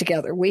published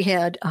together. We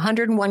had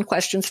 101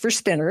 questions for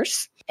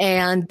spinners.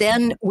 And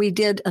then we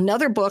did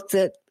another book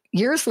that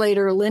years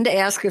later, Linda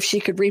asked if she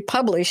could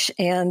republish,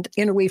 and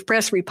Interweave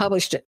Press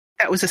republished it.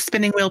 That was a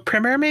spinning wheel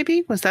primer,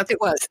 maybe? Was that? It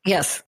was,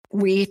 yes.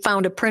 We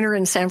found a printer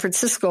in San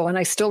Francisco, and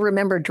I still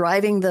remember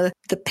driving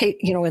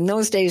in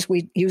those days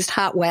we used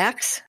hot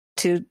wax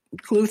to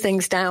glue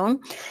things down.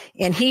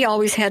 And he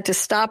always had to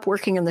stop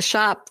working in the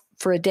shop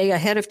for a day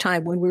ahead of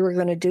time when we were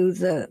going to do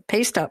the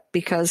paste up,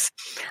 because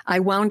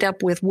I wound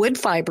up with wood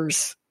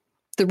fibers.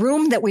 The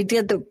room that we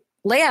did the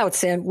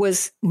layouts in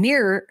was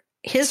near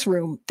his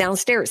room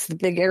downstairs, the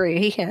big area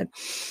he had.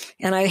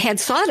 And I had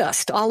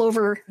sawdust all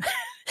over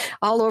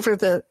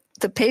the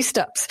paste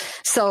ups.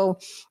 So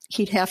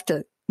he'd have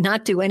to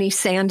not do any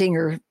sanding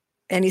or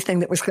anything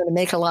that was going to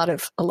make a lot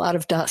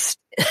of dust.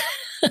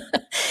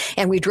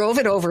 And we drove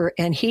it over,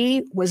 and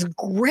he was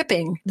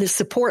gripping the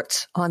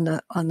supports on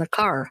the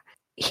car.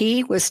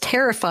 He was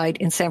terrified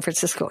in San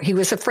Francisco. He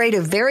was afraid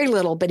of very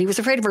little, but he was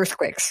afraid of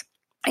earthquakes.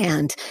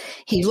 And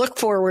he looked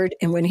forward,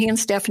 and when he and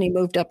Stephanie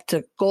moved up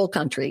to Gold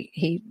Country,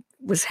 he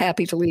was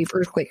happy to leave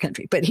earthquake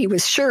country. But he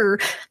was sure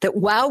that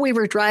while we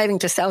were driving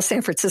to South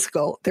San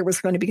Francisco, there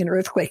was going to be an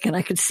earthquake. And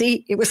I could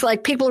see it was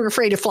like people were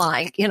afraid of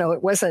flying.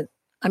 It wasn't,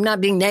 I'm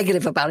not being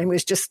negative about him. It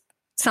was just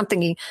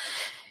something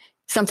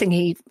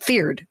he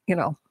feared.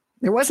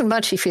 There wasn't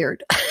much he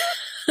feared.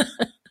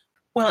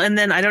 Well, and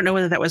then I don't know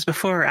whether that was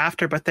before or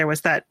after, but there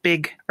was that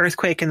big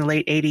earthquake in the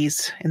late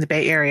 80s in the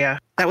Bay Area.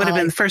 That would have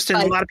been first in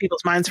a lot of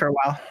people's minds for a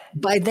while.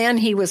 By then,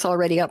 he was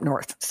already up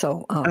north.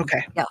 So,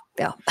 okay. Yeah.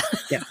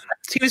 Yeah.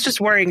 He was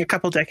just worrying a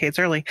couple decades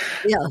early.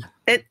 Yeah.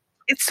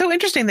 It's so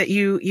interesting that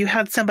you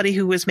had somebody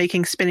who was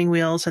making spinning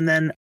wheels, and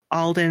then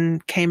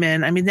Alden came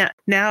in. I mean,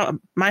 now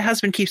my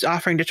husband keeps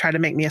offering to try to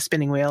make me a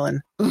spinning wheel,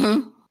 and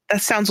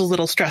that sounds a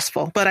little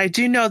stressful, but I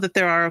do know that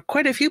there are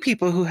quite a few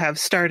people who have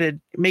started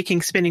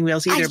making spinning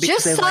wheels either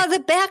because I just saw the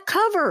back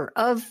cover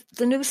of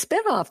the new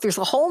spinoff. There's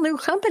a whole new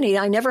company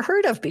I never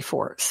heard of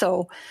before.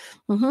 So,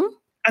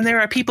 And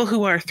there are people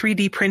who are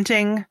 3D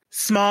printing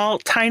small,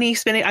 tiny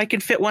spinning. I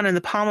could fit one in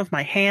the palm of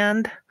my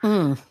hand.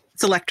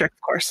 It's electric,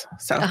 of course.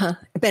 So,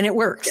 and it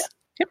works. Yeah.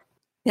 Yep.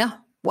 Yeah.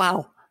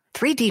 Wow.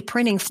 3D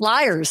printing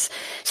flyers.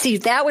 See,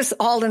 that was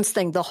Alden's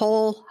thing. The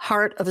whole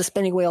heart of a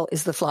spinning wheel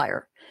is the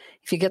flyer.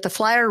 If you get the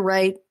flyer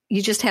right,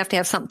 you just have to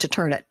have something to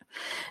turn it.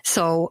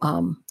 So,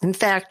 in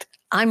fact,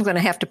 I'm going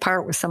to have to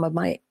part with some of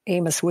my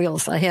Amos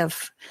wheels. I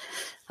have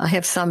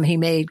some he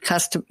made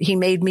custom. He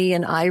made me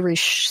an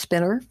Irish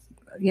spinner,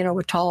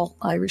 a tall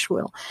Irish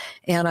wheel.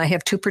 And I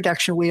have 2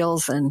 production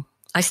wheels, and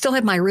I still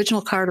have my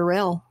original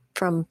Cardarell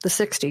from the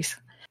 60s.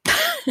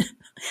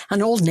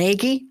 An old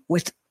Nagy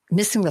with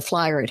missing the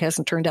flyer. It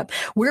hasn't turned up.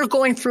 We're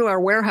going through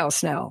our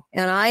warehouse now,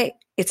 and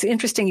it's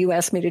interesting you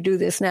asked me to do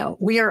this now.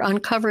 We are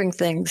uncovering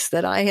things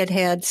that I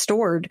had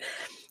stored.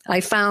 I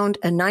found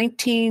a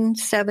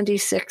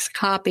 1976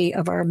 copy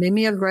of our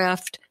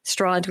mimeographed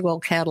straw and wool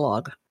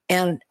catalog,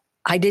 and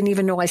I didn't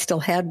even know I still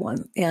had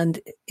one. And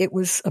it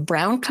was a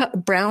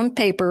brown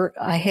paper.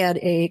 I had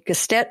a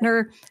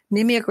Gestetner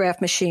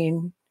mimeograph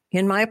machine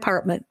in my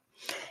apartment,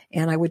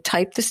 and I would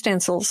type the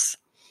stencils,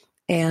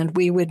 and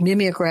we would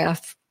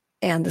mimeograph,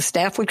 and the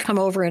staff would come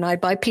over, and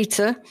I'd buy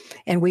pizza,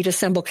 and we'd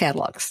assemble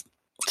catalogs.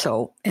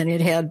 So, and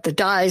it had the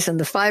dyes and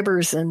the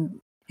fibers, and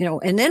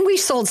and then we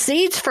sold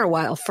seeds for a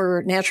while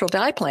for natural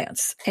dye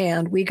plants,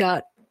 and we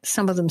got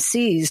some of them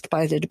seized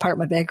by the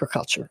Department of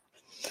Agriculture.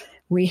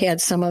 We had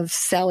some of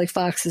Sally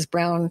Fox's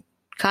brown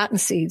cotton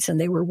seeds,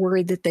 and they were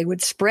worried that they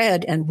would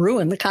spread and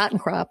ruin the cotton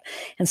crop,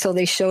 and so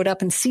they showed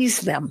up and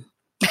seized them.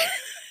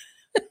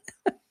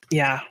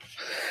 Yeah.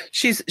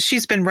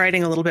 She's been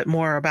writing a little bit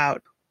more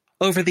about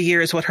over the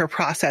years what her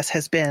process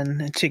has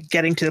been to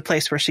getting to the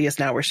place where she is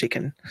now, where she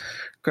can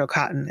grow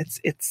cotton.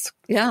 It's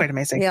quite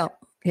amazing.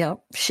 Yeah.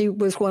 She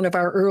was one of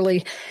our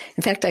early.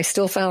 In fact, I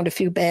still found a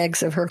few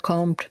bags of her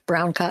combed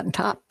brown cotton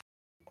top.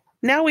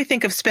 Now we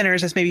think of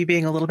spinners as maybe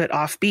being a little bit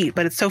offbeat,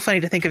 but it's so funny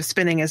to think of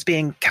spinning as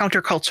being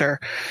counterculture,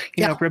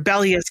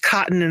 rebellious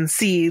cotton and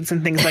seeds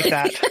and things like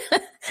that.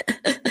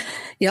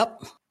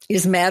 Yep.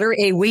 Is matter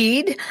a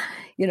weed?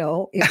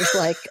 It was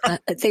like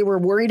they were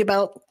worried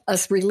about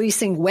us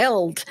releasing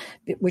weld,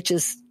 which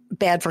is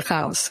bad for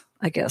cows,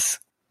 I guess.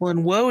 Well,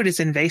 and woad is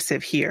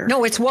invasive here.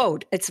 No, it's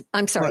woad.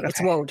 I'm sorry, woad, okay.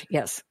 It's woad,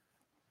 yes.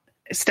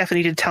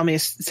 Stephanie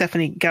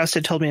Gauss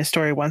had told me a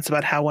story once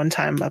about how one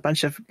time a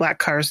bunch of black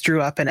cars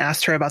drew up and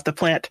asked her about the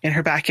plant in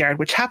her backyard,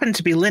 which happened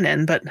to be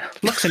linen, but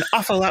looks an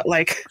awful lot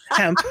like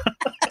hemp.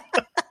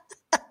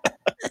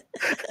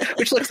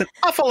 Which looks an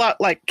awful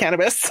lot like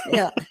cannabis.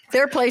 Yeah,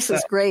 their place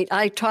was great.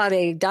 I taught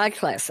a dye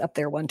class up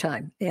there one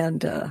time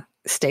and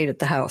stayed at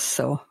the house.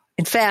 So,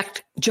 in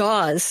fact,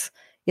 Jaws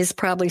is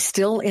probably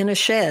still in a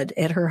shed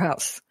at her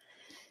house.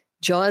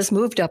 Jaws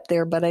moved up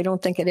there, but I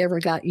don't think it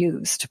ever got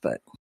used.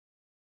 But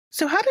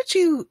so, how did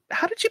you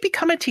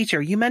become a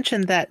teacher? You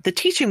mentioned that the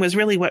teaching was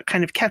really what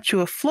kind of kept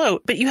you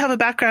afloat, but you have a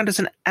background as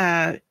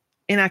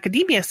in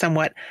academia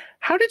somewhat.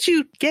 How did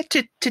you get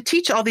to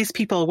teach all these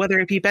people, whether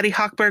it be Betty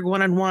Hochberg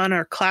one-on-one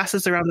or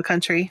classes around the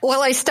country?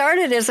 Well, I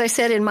started, as I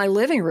said, in my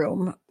living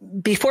room.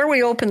 Before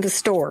we opened the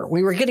store,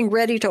 we were getting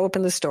ready to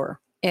open the store,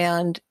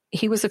 and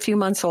he was a few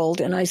months old,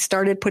 and I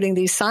started putting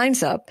these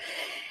signs up.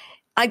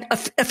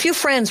 A few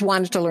friends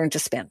wanted to learn to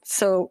spin,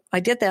 so I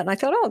did that, and I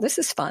thought, oh, this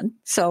is fun.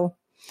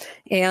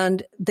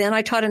 And then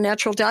I taught a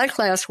natural dye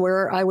class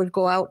where I would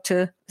go out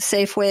to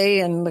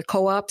Safeway and the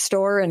co-op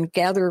store and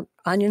gather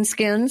onion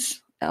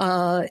skins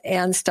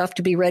and stuff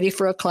to be ready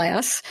for a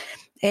class.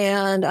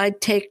 And I'd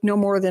take no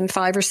more than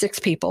 5 or 6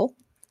 people,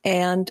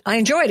 and I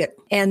enjoyed it.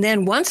 And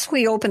then once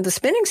we opened the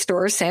spinning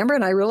store, Samra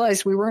and I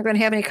realized we weren't going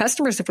to have any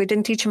customers if we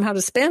didn't teach them how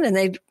to spin,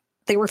 and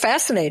they were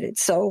fascinated.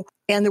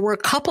 And there were a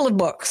couple of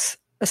books,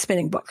 a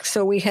spinning book.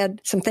 So we had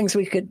some things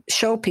we could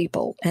show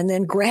people. And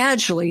then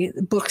gradually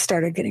the books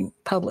started getting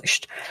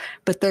published.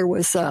 But there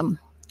was,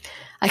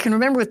 I can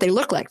remember what they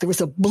looked like. There was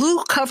a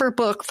blue cover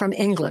book from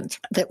England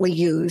that we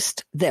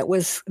used that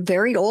was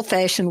very old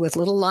fashioned with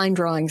little line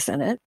drawings in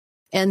it.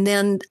 And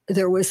then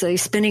there was a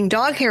spinning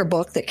dog hair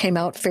book that came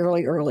out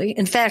fairly early.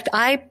 In fact,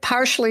 I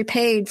partially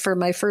paid for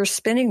my first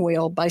spinning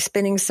wheel by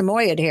spinning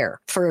Samoyed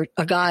hair for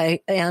a guy.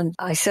 And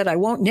I said, I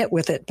won't knit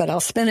with it, but I'll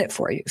spin it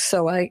for you.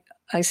 So I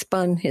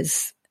spun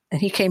his,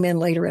 and he came in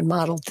later and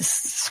modeled this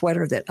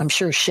sweater that I'm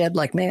sure shed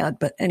like mad.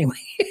 But anyway,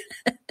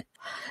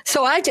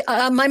 so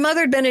my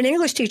mother had been an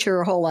English teacher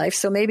her whole life.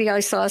 So maybe I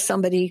saw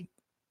somebody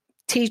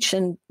teach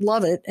and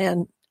love it.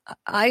 And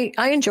I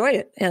enjoyed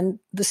it. And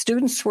the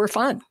students were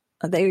fun.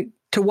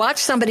 To watch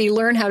somebody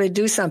learn how to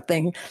do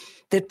something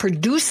that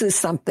produces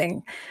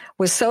something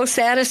was so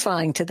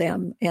satisfying to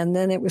them. And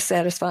then it was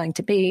satisfying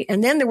to me.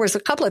 And then there was a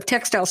couple of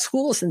textile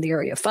schools in the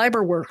area.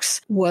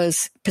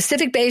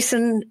 Pacific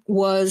Basin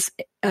was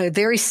a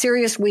very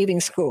serious weaving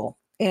school.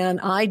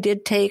 And I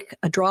did take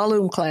a draw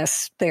loom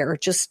class there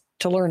just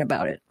to learn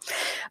about it.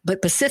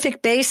 But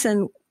Pacific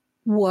Basin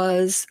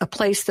was a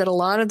place that a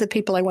lot of the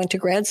people I went to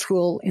grad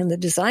school in the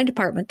design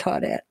department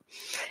taught at.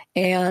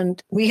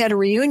 And we had a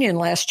reunion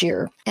last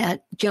year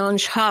at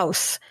John's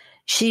house.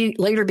 She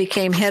later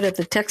became head of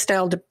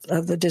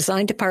the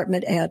design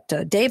department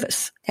at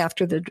Davis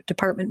after the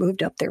department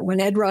moved up there.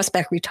 When Ed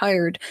Rosbach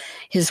retired,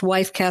 his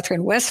wife,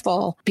 Catherine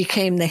Westfall,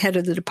 became the head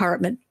of the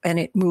department, and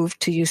it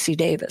moved to UC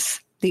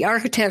Davis. The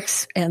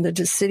architects and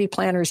the city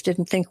planners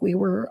didn't think we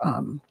were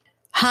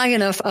high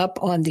enough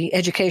up on the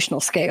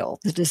educational scale,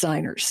 the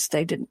designers.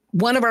 They didn't.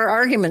 One of our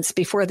arguments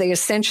before they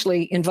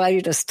essentially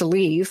invited us to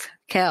leave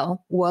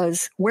Cal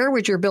was, where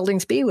would your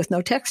buildings be with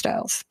no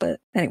textiles? But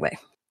anyway,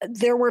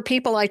 there were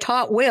people I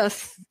taught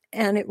with,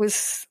 and it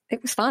was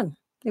fun.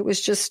 It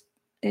was just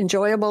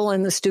enjoyable,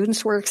 and the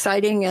students were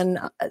exciting. And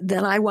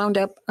then I wound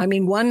up,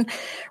 one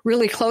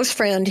really close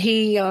friend,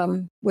 he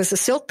was a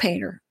silk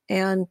painter.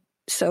 And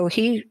so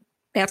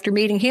after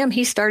meeting him,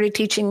 he started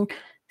teaching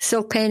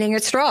silk painting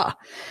at Straw.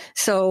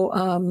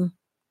 So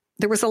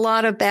there was a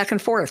lot of back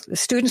and forth. The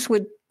students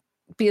would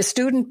be a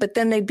student, but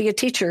then they'd be a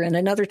teacher in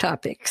another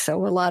topic.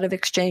 So a lot of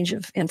exchange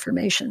of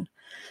information.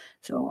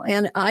 So,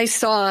 and I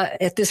saw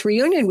at this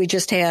reunion we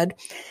just had,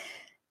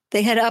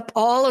 they had up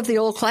all of the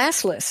old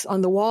class lists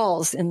on the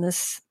walls in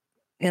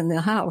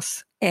the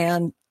house.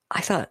 And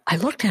I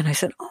looked at it and I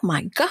said, oh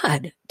my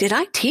God, did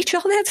I teach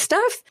all that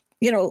stuff?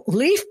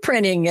 Leaf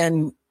printing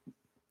and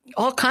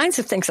all kinds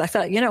of things. I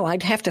thought,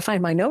 I'd have to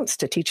find my notes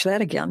to teach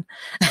that again.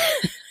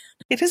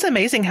 It is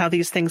amazing how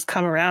these things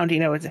come around.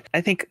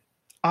 I think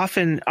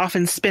often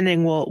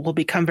spinning will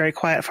become very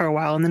quiet for a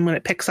while. And then when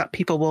it picks up,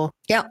 people will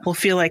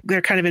feel like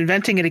they're kind of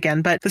inventing it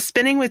again. But the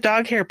Spinning with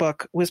Dog Hair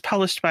book is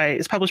published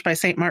by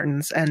St.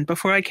 Martin's. And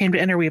before I came to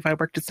Interweave, I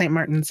worked at St.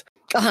 Martin's.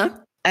 Uh-huh.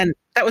 And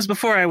that was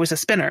before I was a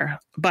spinner.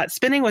 But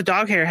Spinning with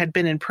Dog Hair had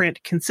been in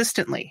print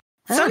consistently.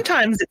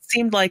 Sometimes it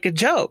seemed like a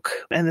joke.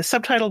 And the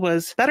subtitle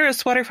was, better a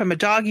sweater from a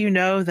dog you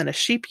know than a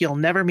sheep you'll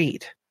never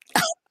meet.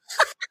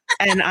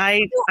 And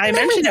I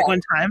mentioned it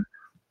one time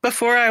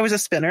before I was a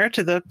spinner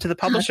to the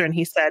publisher, and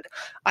he said,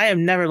 I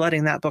am never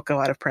letting that book go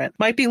out of print.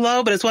 Might be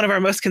low, but it's one of our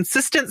most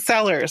consistent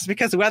sellers,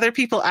 because whether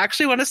people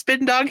actually want to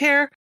spin dog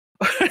hair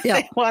or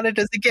they want it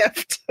as a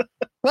gift.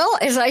 Well,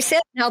 as I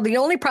said, now the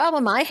only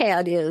problem I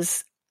had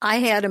is I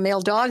had a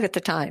male dog at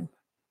the time,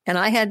 and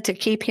I had to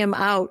keep him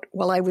out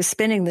while I was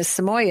spinning this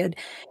Samoyed,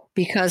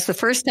 because the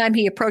first time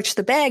he approached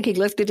the bag, he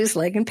lifted his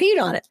leg and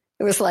peed on it.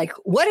 It was like,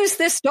 what is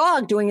this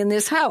dog doing in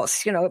this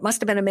house? It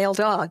must have been a male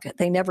dog.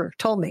 They never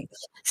told me.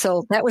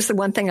 So that was the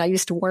one thing I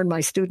used to warn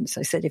my students.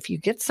 I said, if you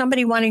get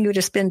somebody wanting you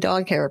to spin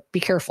dog hair, be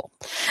careful.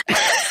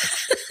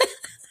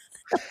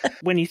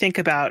 When you think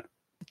about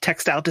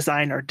textile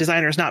design or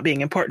designers not being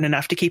important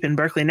enough to keep in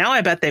Berkeley, now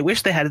I bet they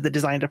wish they had the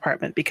design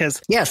department,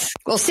 because... Yes.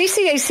 Well,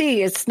 CCAC,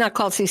 it's not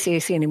called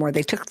CCAC anymore.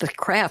 They took the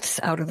crafts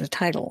out of the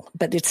title,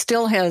 but it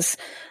still has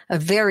a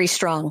very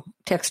strong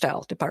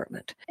textile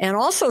department. And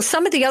also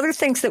some of the other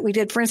things that we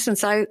did, for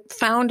instance, I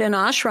found an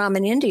ashram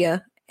in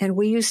India, and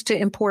we used to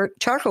import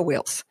charcoal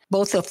wheels,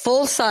 both a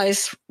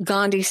full-size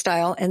Gandhi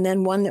style and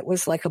then one that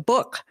was like a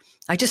book.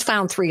 I just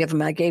found 3 of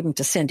them. I gave them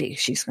to Cindy.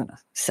 She's going to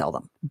sell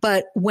them.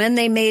 But when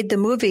they made the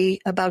movie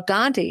about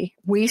Gandhi,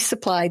 we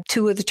supplied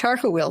 2 of the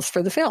charcoal wheels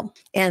for the film.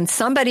 And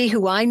somebody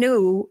who I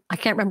knew, I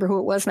can't remember who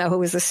it was now, who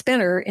was a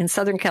spinner in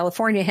Southern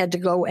California, had to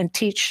go and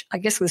teach, I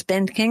guess it was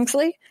Ben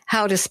Kingsley,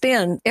 how to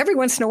spin every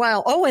once in a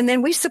while. Oh, and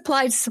then we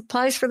supplied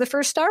supplies for the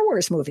first Star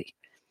Wars movie.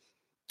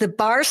 The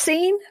bar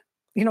scene.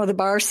 The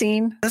bar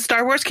scene? The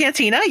Star Wars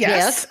cantina, yes.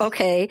 Yes,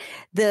 okay.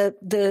 The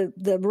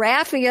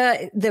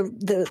raffia,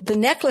 the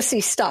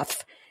necklacey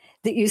stuff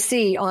that you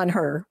see on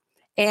her.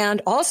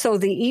 And also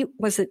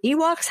was it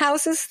Ewoks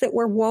houses that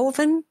were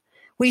woven?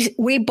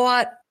 We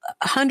bought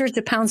hundreds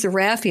of pounds of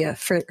raffia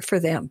for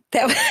them.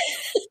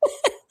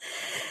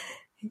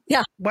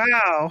 Yeah.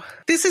 Wow.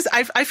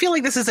 I feel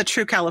like this is a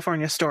true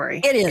California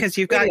story. It is. Because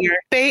you've got your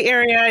Bay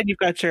Area and you've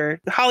got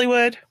your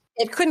Hollywood.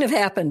 It couldn't have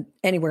happened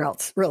anywhere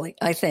else, really,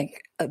 I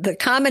think. The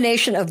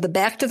combination of the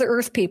back to the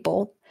earth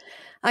people.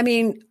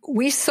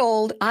 We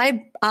sold,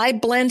 I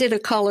blended a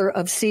color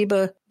of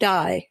Seba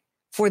dye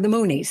for the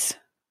Moonies.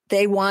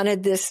 They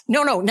wanted this.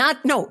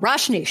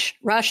 Rashnish.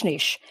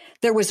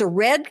 There was a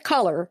red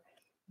color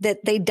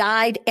that they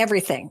dyed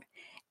everything.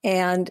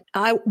 And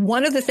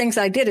one of the things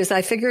I did is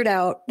I figured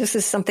out, this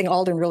is something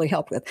Alden really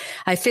helped with.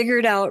 I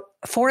figured out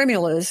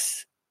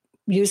formulas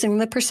using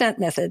the percent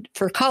method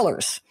for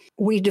colors.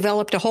 We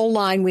developed a whole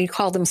line. We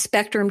called them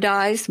spectrum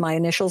dyes, my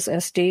initials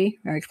SD,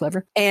 very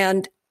clever.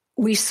 And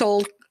we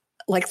sold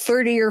like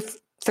 30 or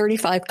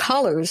 35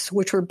 colors,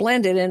 which were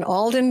blended. And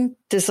Alden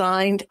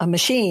designed a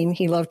machine.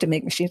 He loved to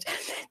make machines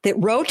that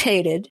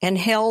rotated and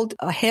held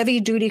a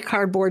heavy duty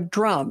cardboard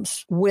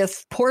drums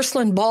with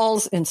porcelain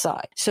balls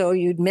inside. So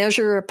you'd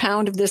measure a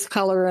pound of this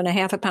color and a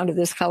half a pound of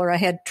this color. I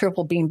had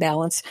triple beam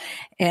balance,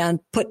 and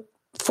put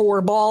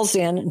 4 balls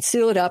in and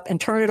seal it up and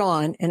turn it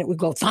on, and it would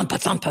go thumpa,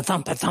 thumpa,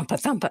 thumpa,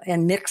 thumpa, thumpa,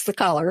 and mix the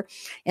color,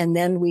 and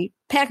then we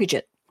package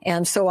it.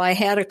 And so I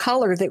had a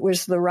color that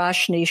was the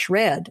Rashnish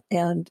red,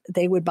 and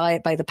they would buy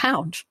it by the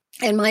pound.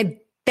 And my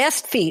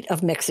best feat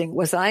of mixing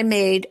was I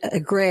made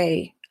a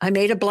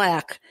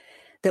black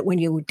that when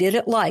you did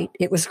it light,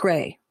 it was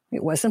gray.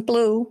 It wasn't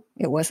blue.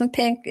 It wasn't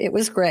pink. It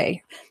was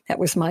gray. That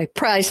was my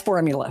prize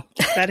formula.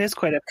 That is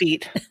quite a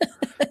feat.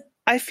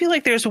 I feel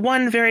like there's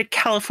one very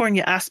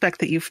California aspect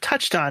that you've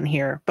touched on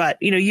here, but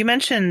you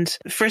mentioned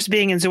first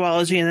being in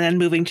zoology and then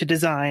moving to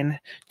design.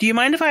 Do you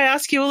mind if I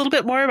ask you a little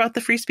bit more about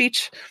the free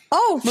speech?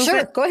 Oh, movement?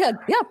 Sure. Go ahead.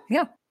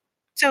 Yeah.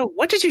 So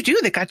what did you do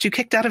that got you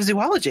kicked out of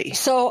zoology?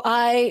 So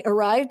I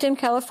arrived in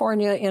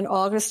California in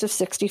August of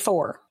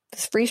 1964.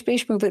 This free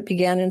speech movement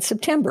began in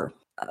September.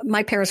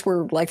 My parents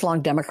were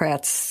lifelong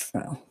Democrats,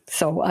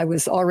 so I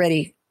was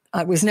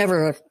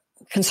never a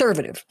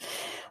conservative.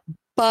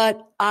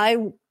 But I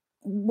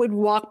would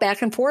walk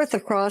back and forth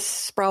across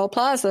Sproul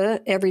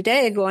Plaza every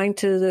day going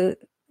to the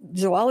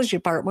zoology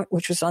department,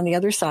 which was on the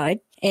other side.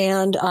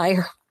 And I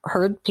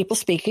heard people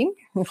speaking,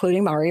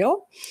 including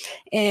Mario.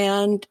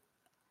 And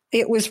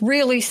it was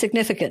really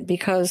significant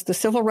because the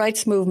civil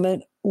rights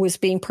movement was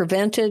being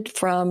prevented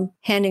from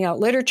handing out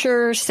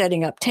literature,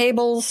 setting up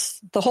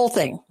tables, the whole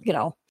thing,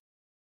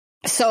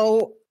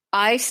 So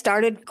I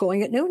started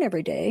going at noon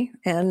every day.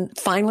 And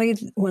finally,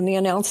 when they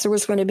announced there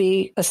was going to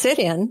be a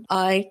sit-in,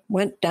 I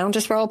went down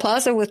to Sproul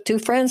Plaza with two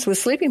friends with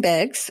sleeping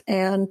bags,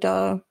 and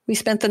we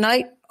spent the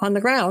night on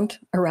the ground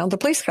around the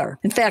police car.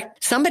 In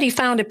fact, somebody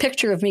found a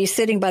picture of me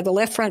sitting by the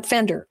left front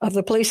fender of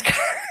the police car.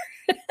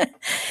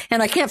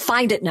 And I can't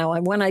find it now.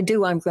 When I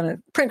do, I'm going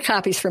to print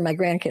copies for my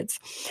grandkids.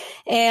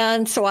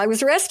 And so I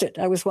was arrested.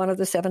 I was one of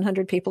the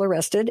 700 people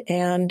arrested.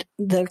 And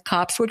the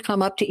cops would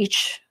come up to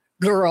each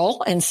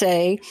girl and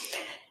say,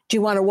 do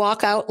you want to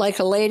walk out like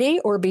a lady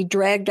or be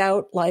dragged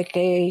out like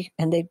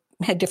and they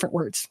had different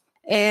words.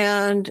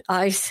 And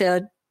I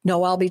said,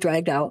 no, I'll be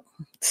dragged out.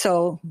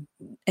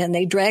 And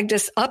they dragged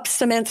us up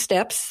cement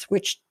steps,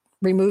 which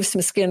removed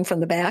some skin from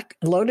the back,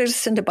 loaded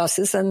us into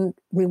buses, and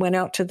we went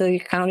out to the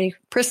county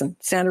prison,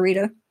 Santa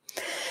Rita.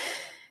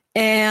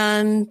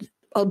 And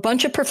a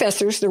bunch of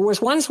professors, there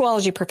was one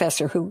zoology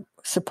professor who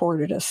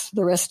supported us,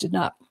 the rest did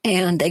not.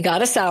 And they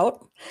got us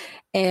out,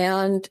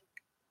 and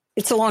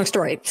it's a long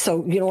story,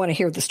 so you don't want to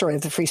hear the story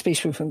of the free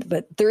speech movement,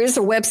 but there is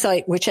a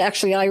website, which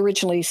actually I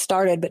originally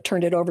started but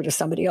turned it over to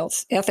somebody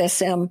else,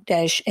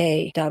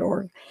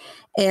 fsm-a.org.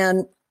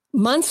 And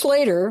months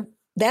later,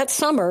 that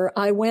summer,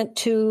 I went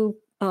to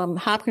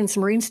Hopkins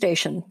Marine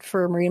Station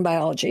for marine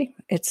biology.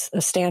 It's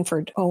a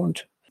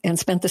Stanford-owned, and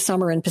spent the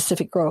summer in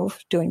Pacific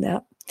Grove doing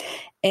that.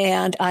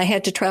 And I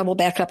had to travel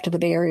back up to the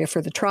Bay Area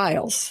for the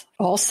trials.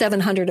 All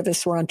 700 of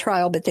us were on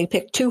trial, but they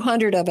picked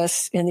 200 of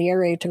us in the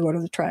area to go to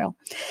the trial.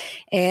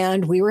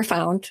 And we were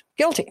found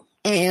guilty.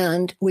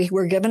 And we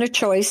were given a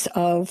choice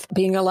of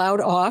being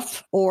allowed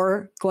off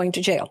or going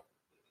to jail.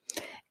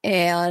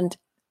 And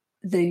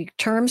the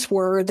terms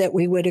were that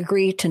we would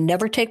agree to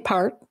never take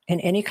part in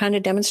any kind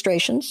of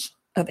demonstrations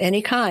of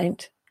any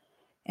kind.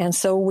 And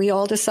so we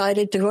all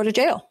decided to go to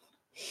jail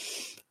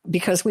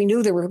because we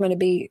knew there were going to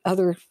be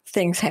other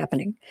things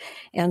happening.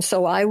 And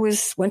so I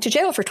went to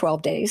jail for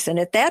 12 days. And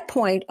at that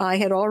point, I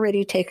had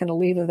already taken a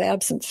leave of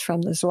absence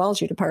from the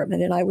zoology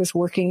department. And I was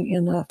working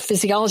in a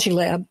physiology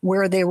lab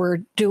where they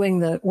were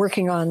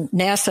working on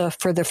NASA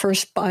for the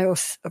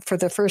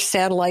first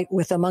satellite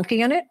with a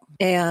monkey in it.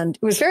 And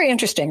it was very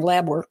interesting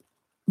lab work.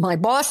 My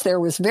boss there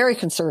was very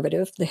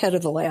conservative, the head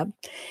of the lab.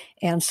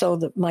 And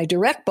so my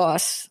direct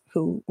boss,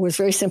 who was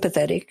very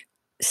sympathetic,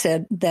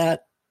 said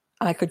that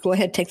I could go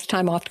ahead and take the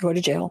time off to go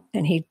to jail,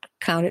 and he'd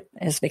count it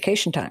as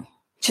vacation time.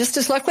 Just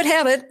as luck would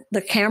have it,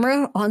 the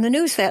camera on the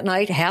news that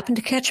night happened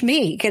to catch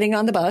me getting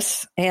on the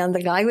bus, and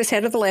the guy who was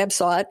head of the lab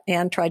saw it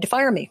and tried to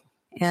fire me.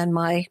 And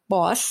my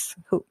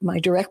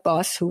direct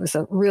boss, who was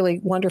a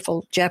really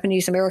wonderful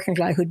Japanese-American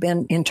guy who'd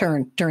been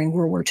interned during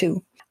World War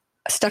II,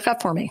 stuck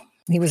up for me.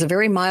 He was a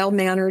very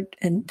mild-mannered,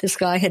 and this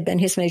guy had been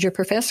his major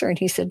professor. And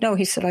he said, no,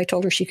 I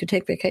told her she could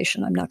take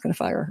vacation. I'm not going to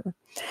fire her.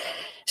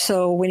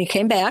 So when he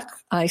came back,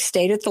 I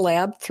stayed at the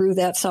lab through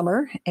that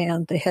summer,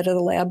 and the head of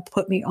the lab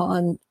put me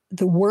on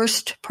the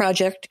worst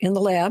project in the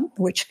lab,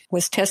 which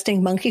was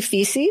testing monkey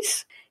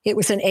feces. It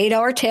was an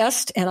 8-hour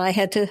test, and I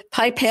had to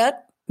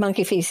pipette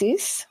monkey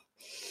feces.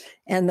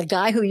 And the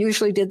guy who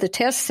usually did the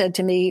test said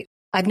to me,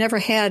 I've never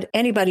had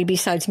anybody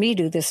besides me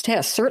do this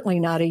test,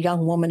 certainly not a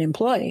young woman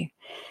employee.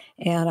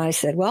 And I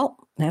said, well,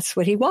 that's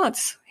what he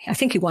wants. I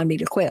think he wanted me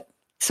to quit.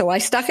 So I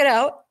stuck it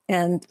out.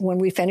 And when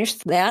we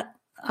finished that,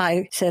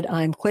 I said,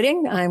 I'm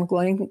quitting. I'm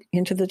going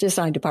into the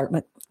design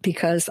department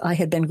because I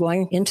had been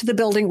going into the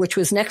building, which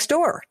was next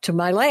door to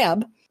my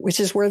lab, which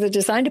is where the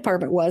design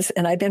department was.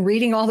 And I'd been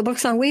reading all the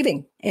books on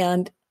weaving.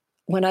 And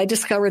when I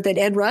discovered that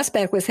Ed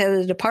Rosbach was head of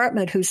the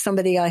department, who's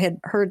somebody I had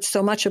heard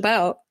so much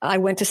about, I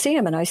went to see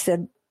him and I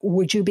said,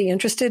 would you be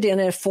interested in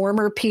a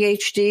former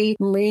PhD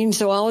marine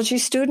zoology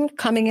student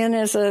coming in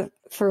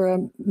for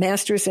a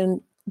master's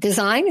in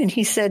design? And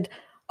he said,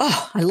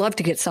 oh, I love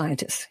to get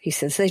scientists. He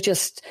says,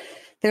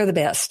 they're the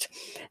best.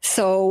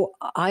 So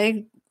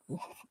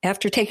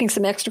after taking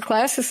some extra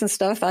classes and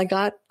stuff, I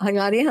got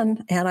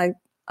in, and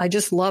I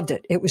just loved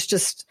it. It was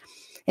just,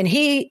 and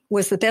he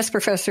was the best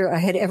professor I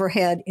had ever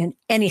had in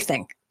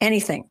anything,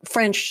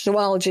 French,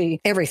 zoology,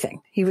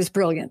 everything. He was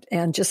brilliant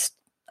and just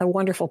a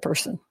wonderful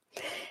person.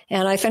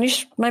 And I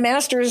finished my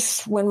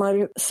master's when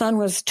my son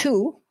was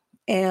 2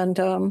 and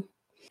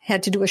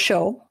had to do a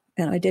show.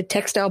 And I did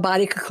textile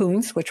body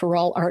cocoons, which were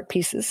all art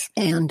pieces.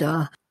 And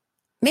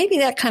maybe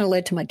that kind of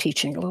led to my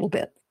teaching a little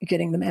bit.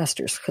 getting the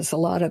master's, because a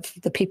lot of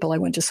the people I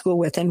went to school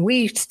with, and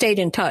we stayed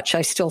in touch.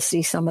 I still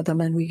see some of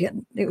them,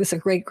 and it was a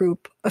great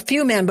group, a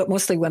few men, but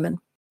mostly women.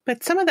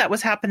 But some of that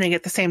was happening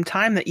at the same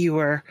time that you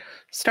were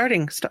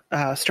starting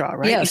Straw,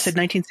 right? Yes. You said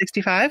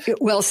 1965?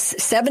 Well,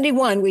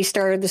 71, we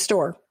started the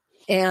store.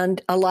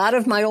 And a lot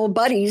of my old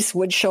buddies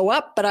would show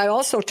up, but I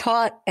also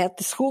taught at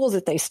the school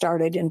that they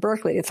started in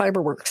Berkeley, the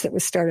Fiberworks, that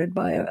was started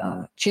by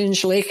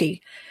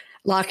Ginge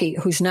Lockie,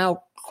 who's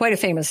now quite a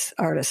famous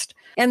artist.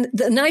 And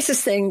the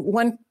nicest thing,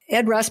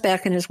 Ed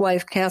Rosbach and his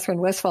wife, Catherine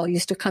Westphal,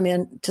 used to come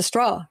in to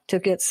Straw to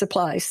get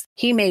supplies.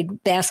 He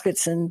made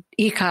baskets and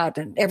ecot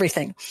and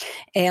everything.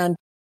 And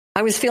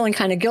I was feeling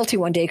kind of guilty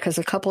one day because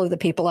a couple of the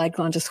people I'd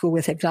gone to school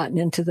with had gotten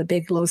into the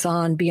big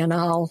Lausanne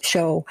Biennale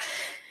show.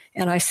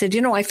 And I said,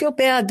 I feel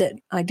bad that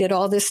I did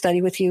all this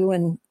study with you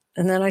and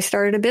then I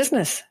started a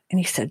business. And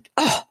he said,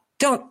 oh,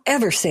 don't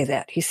ever say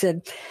that. He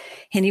said,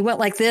 and he went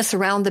like this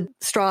around the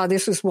Straw.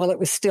 This was while it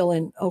was still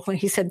in Oakland.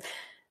 He said,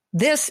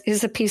 this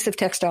is a piece of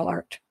textile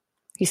art.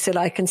 He said,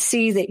 I can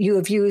see that you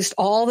have used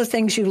all the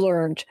things you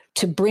learned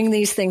to bring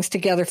these things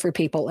together for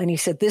people. And he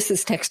said, this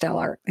is textile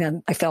art.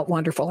 And I felt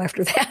wonderful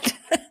after that.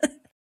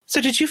 So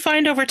did you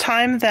find over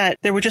time that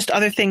there were just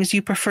other things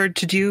you preferred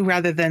to do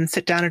rather than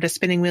sit down at a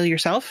spinning wheel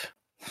yourself?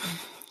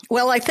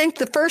 Well, I think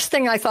the first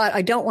thing I thought,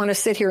 I don't want to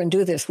sit here and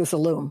do this, was a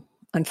loom,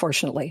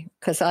 unfortunately,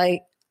 because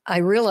I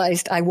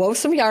realized I wove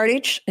some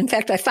yardage. In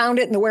fact, I found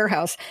it in the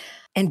warehouse.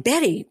 And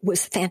Betty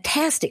was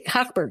fantastic.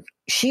 Hochberg,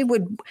 she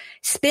would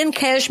spin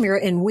cashmere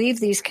and weave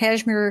these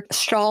cashmere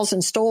shawls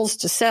and stoles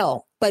to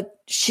sell. But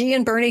she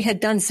and Bernie had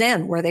done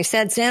Zen, where they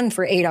sat Zen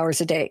for 8 hours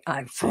a day.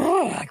 I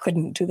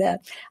couldn't do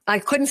that. I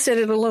couldn't sit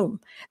at a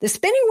loom. The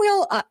spinning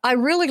wheel, I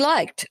really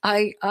liked.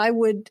 I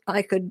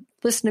could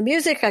listen to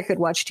music. I could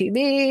watch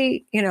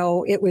TV.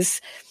 It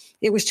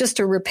was just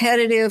a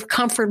repetitive,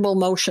 comfortable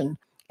motion.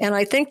 And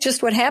I think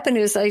just what happened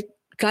is I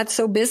got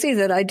so busy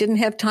that I didn't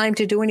have time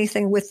to do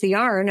anything with the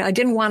yarn. I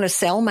didn't want to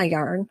sell my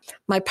yarn.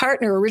 My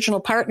original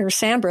partner,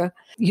 Sandra,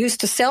 used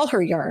to sell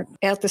her yarn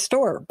at the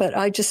store, but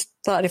I just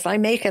thought, if I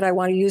make it, I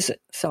want to use it.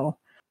 So,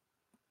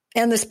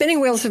 and the spinning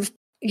wheels have,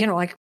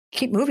 I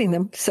keep moving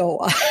them.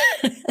 So,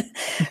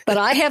 but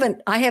I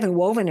haven't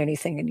woven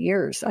anything in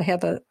years.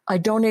 I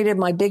donated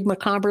my big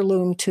Macomber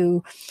loom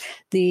to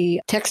the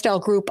textile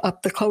group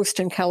up the coast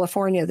in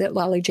California that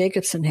Lolly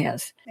Jacobson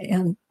has.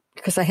 And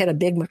because I had a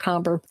big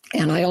Macomber,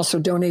 and I also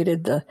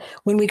donated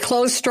when we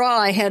closed Straw,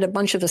 I had a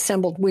bunch of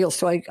assembled wheels.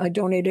 So I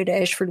donated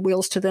Ashford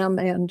wheels to them.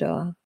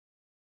 And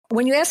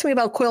when you ask me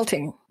about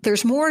quilting,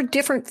 there's more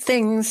different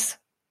things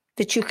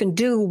that you can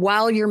do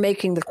while you're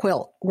making the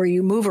quilt, where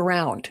you move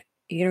around.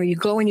 You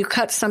go and you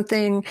cut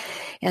something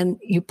and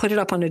you put it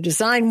up on a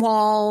design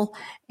wall,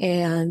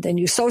 and then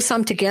you sew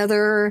some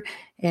together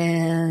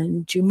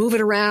and you move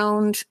it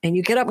around and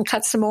you get up and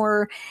cut some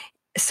more.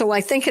 So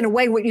I think in a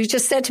way what you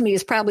just said to me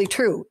is probably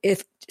true.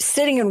 If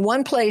sitting in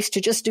one place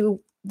to just do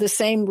the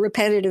same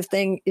repetitive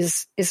thing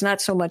is not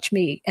so much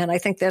me. And I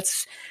think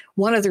that's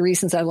one of the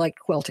reasons I like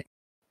quilting.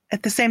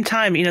 At the same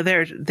time,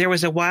 there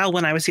was a while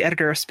when I was the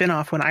editor of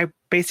Spin-Off when I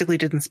basically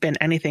didn't spin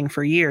anything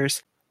for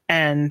years.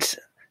 And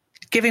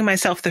giving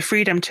myself the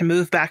freedom to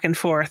move back and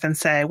forth and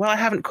say, well, I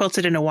haven't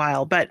quilted in a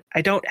while, but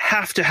I don't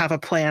have to have a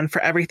plan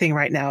for everything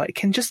right now. It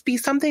can just be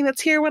something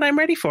that's here when I'm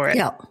ready for it.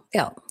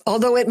 Yeah.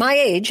 Although at my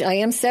age, I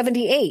am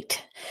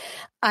 78.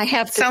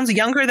 Sounds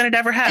younger than it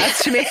ever has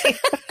to me.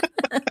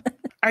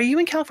 Are you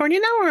in California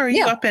now, or are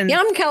you up in? Yeah,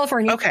 I'm in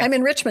California. Okay. I'm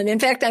in Richmond. In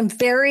fact, I'm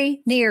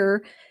very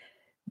near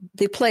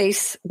the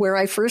place where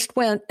I first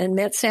went and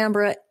met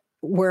Sambra,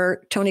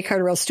 where Tony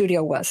Carterell's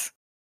studio was,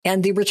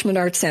 and the Richmond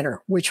Art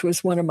Center, which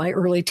was one of my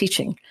early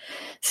teaching.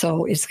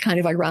 So it's kind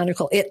of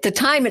ironical. At the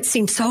time, it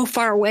seemed so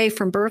far away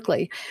from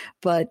Berkeley,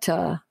 but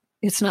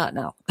it's not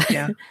now.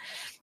 Yeah.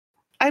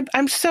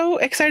 I'm so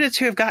excited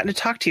to have gotten to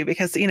talk to you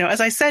because,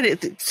 as I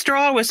said,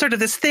 Straw was sort of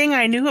this thing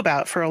I knew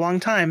about for a long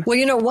time.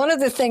 Well, one of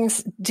the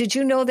things, did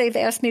you know they've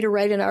asked me to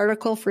write an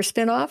article for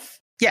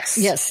Spin-Off? Yes.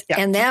 Yeah.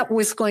 And that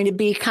was going to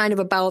be kind of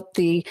about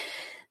the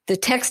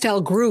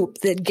textile group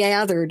that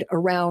gathered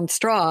around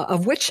Straw,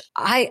 of which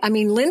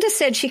Linda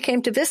said she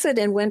came to visit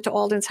and went to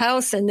Alden's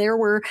house, and there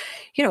were,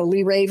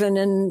 Lee Raven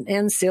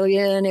and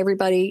Celia and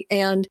everybody.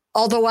 And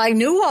although I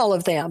knew all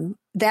of them,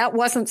 that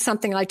wasn't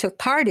something I took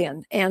part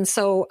in. And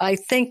so I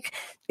think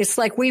it's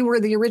like we were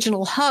the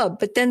original hub,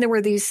 but then there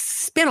were these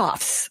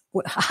spin-offs.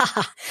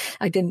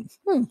 I didn't.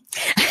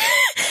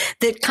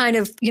 That kind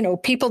of,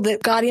 people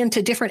that got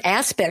into different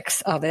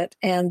aspects of it.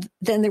 And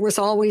then there was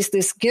always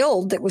this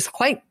guild that was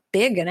quite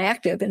big and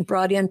active and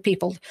brought in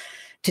people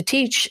to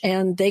teach.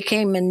 And they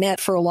came and met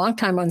for a long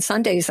time on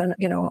Sundays. And,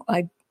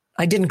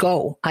 I didn't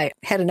go. I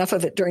had enough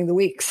of it during the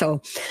week.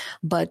 So,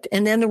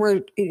 and then there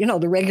were,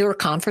 the regular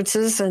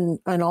conferences and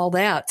all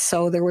that.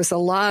 So there was a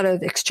lot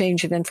of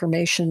exchange of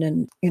information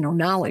and,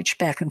 knowledge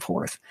back and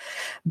forth.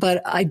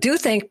 But I do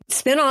think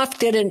Spin-Off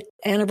did an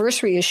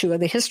anniversary issue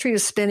of the history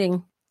of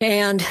spinning.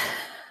 And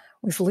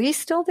was Lee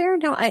still there?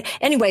 No.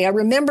 Anyway, I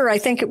remember, I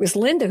think it was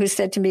Linda who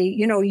said to me,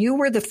 you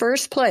were the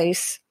first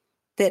place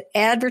that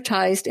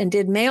advertised and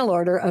did mail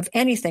order of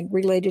anything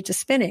related to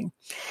spinning.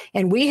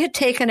 And we had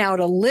taken out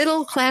a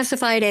little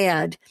classified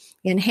ad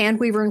in Hand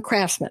Weaver and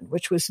Craftsman,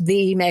 which was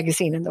the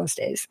magazine in those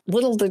days.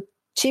 The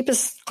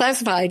cheapest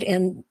classified,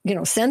 and,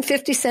 send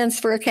 50 cents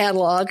for a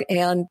catalog.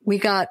 And we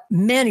got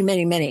many,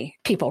 many, many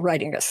people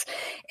writing us.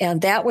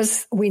 And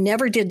we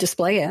never did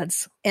display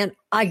ads. And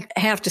I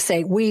have to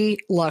say, we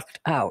lucked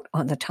out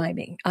on the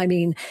timing. I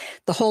mean,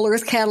 the Whole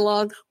Earth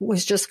catalog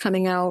was just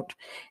coming out,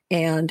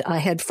 and I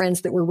had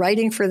friends that were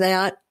writing for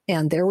that.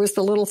 And there was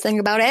the little thing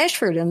about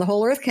Ashford in the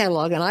Whole Earth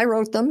catalog, and I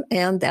wrote them.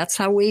 And that's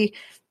how we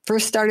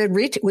first started.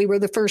 We were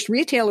the first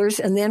retailers.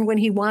 And then when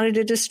he wanted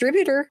a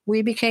distributor,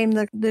 we became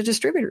the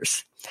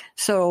distributors.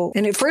 So,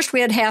 and at first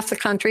we had half the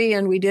country,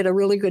 and we did a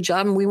really good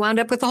job, and we wound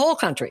up with the whole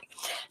country.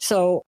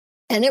 So,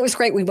 and it was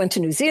great. We went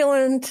to New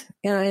Zealand,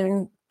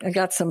 and I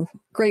got some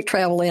great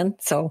travel in.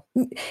 So,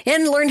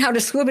 and learned how to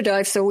scuba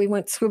dive. So we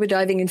went scuba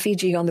diving in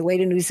Fiji on the way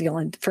to New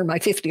Zealand for my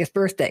 50th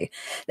birthday.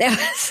 That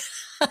was,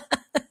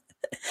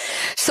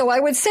 so I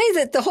would say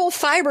that the whole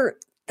fiber,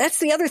 that's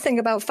the other thing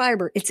about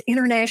fiber. It's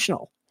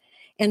international.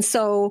 And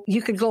so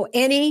you could go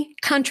any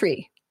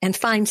country and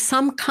find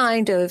some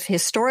kind of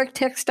historic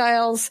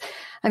textiles.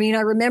 I mean,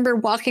 I remember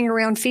walking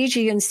around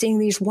Fiji and seeing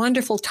these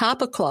wonderful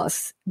tapa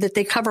cloths that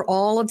they cover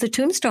all of the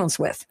tombstones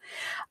with.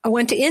 I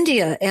went to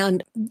India,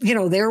 and,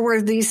 there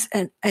were these,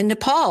 and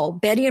Nepal.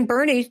 Betty and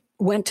Bernie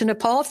went to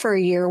Nepal for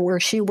a year, where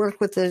she worked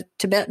with the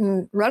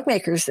Tibetan rug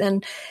makers.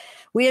 And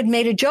we had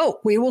made a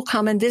joke. We will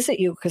come and visit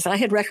you, because I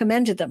had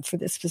recommended them for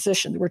this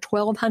position. There were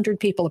 1,200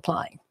 people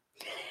applying.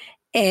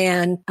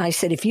 And I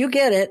said, if you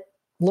get it,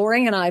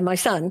 Loring and I, my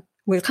son,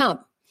 will come.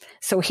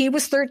 So he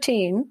was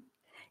 13,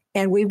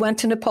 and we went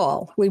to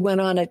Nepal. We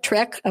went on a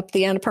trek up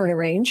the Annapurna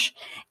Range,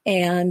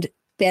 and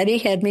Betty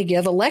had me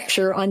give a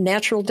lecture on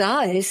natural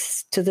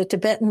dyes to the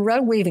Tibetan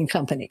rug weaving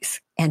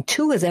companies. And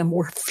 2 of them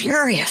were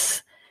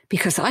furious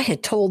because I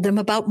had told them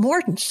about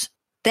Mordants.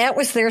 That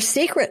was their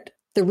secret.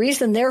 The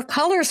reason their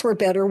colors were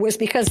better was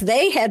because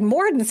they had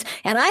Mordants,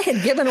 and I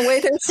had given away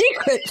their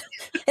secret.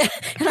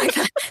 And I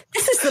thought,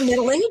 this is the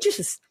Middle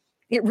Ages.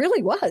 It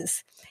really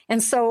was.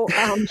 And so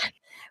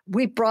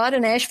we brought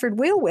an Ashford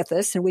wheel with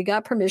us, and we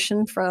got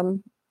permission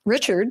from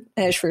Richard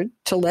Ashford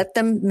to let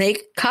them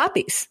make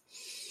copies.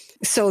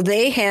 So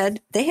they had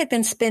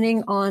been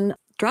spinning on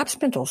drop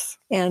spindles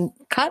and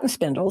cotton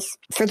spindles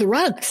for the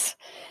rugs.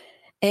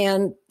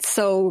 And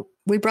so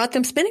we brought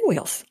them spinning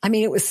wheels. I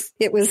mean,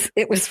 it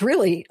was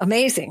really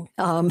amazing.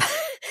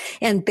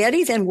 And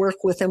Betty then worked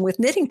with them with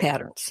knitting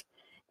patterns,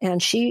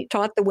 and she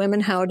taught the women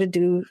how to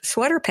do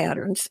sweater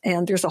patterns.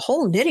 And there's a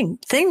whole knitting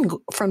thing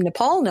from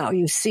Nepal now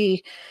you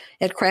see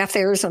at craft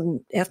fairs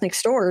and ethnic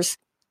stores.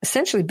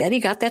 Essentially, Betty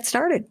got that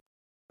started.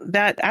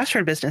 That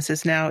Ashford business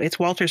is now, it's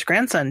Walter's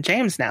grandson,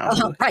 James, now.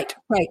 Right.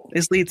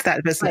 Leads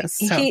that business.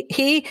 Right.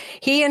 So.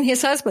 He and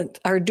his husband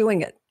are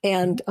doing it.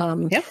 And,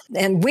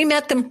 and we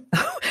met them.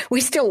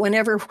 We still,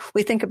 whenever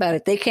we think about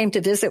it, they came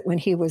to visit when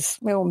he was,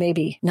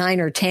 maybe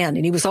 9 or 10,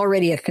 and he was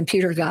already a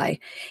computer guy.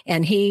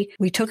 And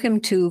we took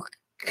him to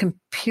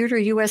Computer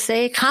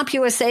USA.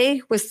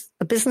 CompUSA was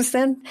a business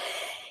then.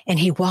 And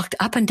he walked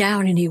up and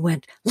down, and he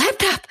went,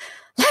 laptop.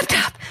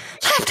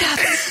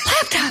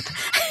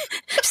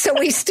 So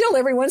we still,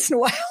 every once in a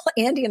while,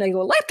 Andy and I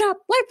go, laptop.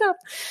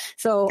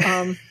 So,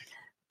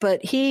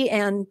 but he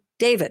and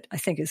David, I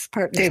think his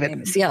partner's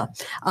name is,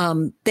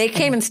 they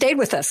came and stayed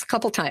with us a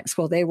couple times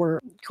while they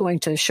were going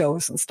to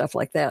shows and stuff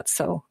like that.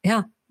 So,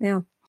 yeah.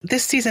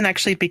 This season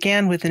actually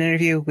began with an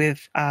interview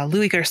with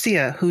Louis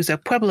Garcia, who's a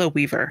Pueblo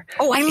weaver.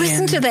 Oh, I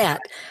listened to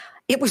that.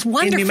 It was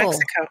wonderful. In New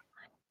Mexico.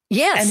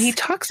 Yes. And he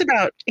talks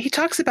about,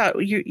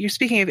 you're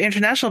speaking of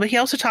international, but he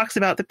also talks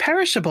about the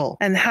perishable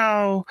and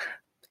how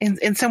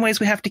in some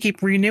ways we have to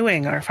keep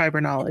renewing our fiber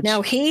knowledge.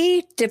 Now,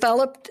 he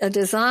developed a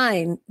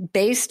design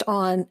based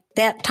on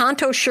that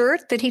Tonto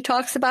shirt that he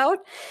talks about.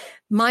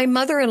 My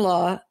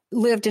mother-in-law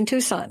lived in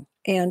Tucson,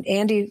 and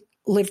Andy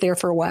lived there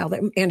for a while.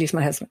 Andy's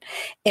my husband.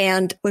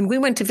 And when we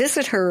went to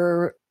visit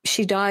her,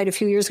 she died a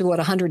few years ago at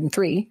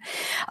 103.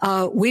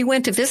 We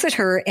went to visit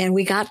her, and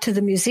we got to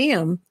the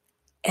museum,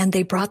 and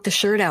they brought the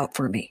shirt out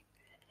for me.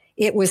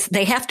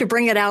 They have to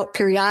bring it out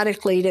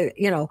periodically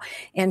to,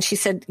 and she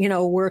said,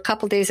 we're a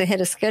couple days ahead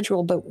of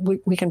schedule, but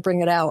we can bring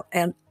it out.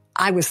 And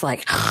I was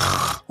like,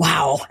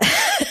 wow.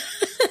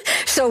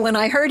 So when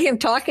I heard him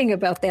talking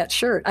about that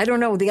shirt, I don't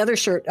know, the other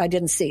shirt I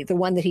didn't see, the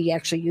one that he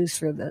actually used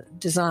for the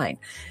design.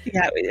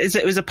 Yeah,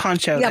 it was a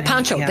poncho. Yeah,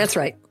 poncho. Yeah. That's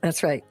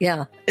right.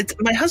 Yeah.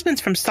 My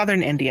husband's from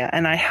southern India,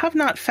 and I have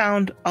not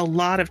found a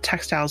lot of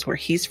textiles where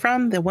he's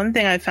from. The one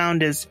thing I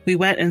found is we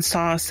went and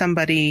saw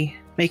somebody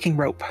making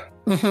rope.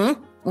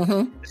 Mm-hmm.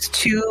 Mm-hmm. It's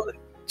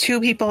two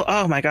people.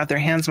 Oh my God, their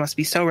hands must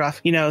be so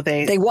rough.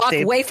 They walk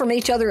away from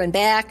each other and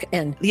back,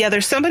 and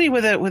there's somebody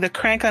with a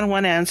crank on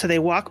one end, so they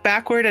walk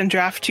backward and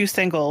draft 2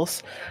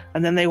 singles,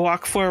 and then they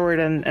walk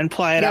forward and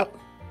ply it up.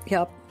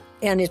 Yep.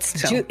 And it's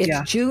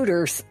jute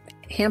or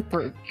hemp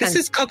or this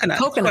is coconut.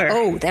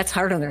 Oh, that's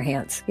hard on their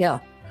hands.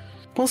 Yeah.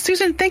 Well,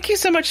 Susan, thank you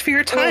so much for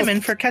your time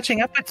and for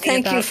catching up with me.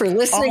 Thank you for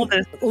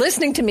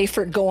listening to me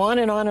for go on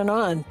and on and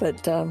on.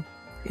 But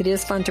it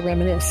is fun to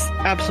reminisce.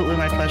 Absolutely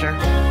my pleasure.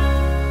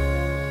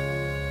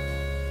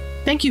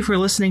 Thank you for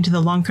listening to the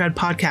Long Thread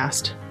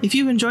podcast. If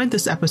you enjoyed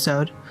this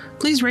episode,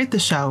 please rate the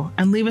show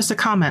and leave us a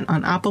comment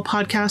on Apple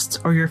Podcasts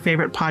or your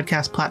favorite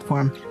podcast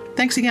platform.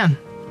 Thanks again.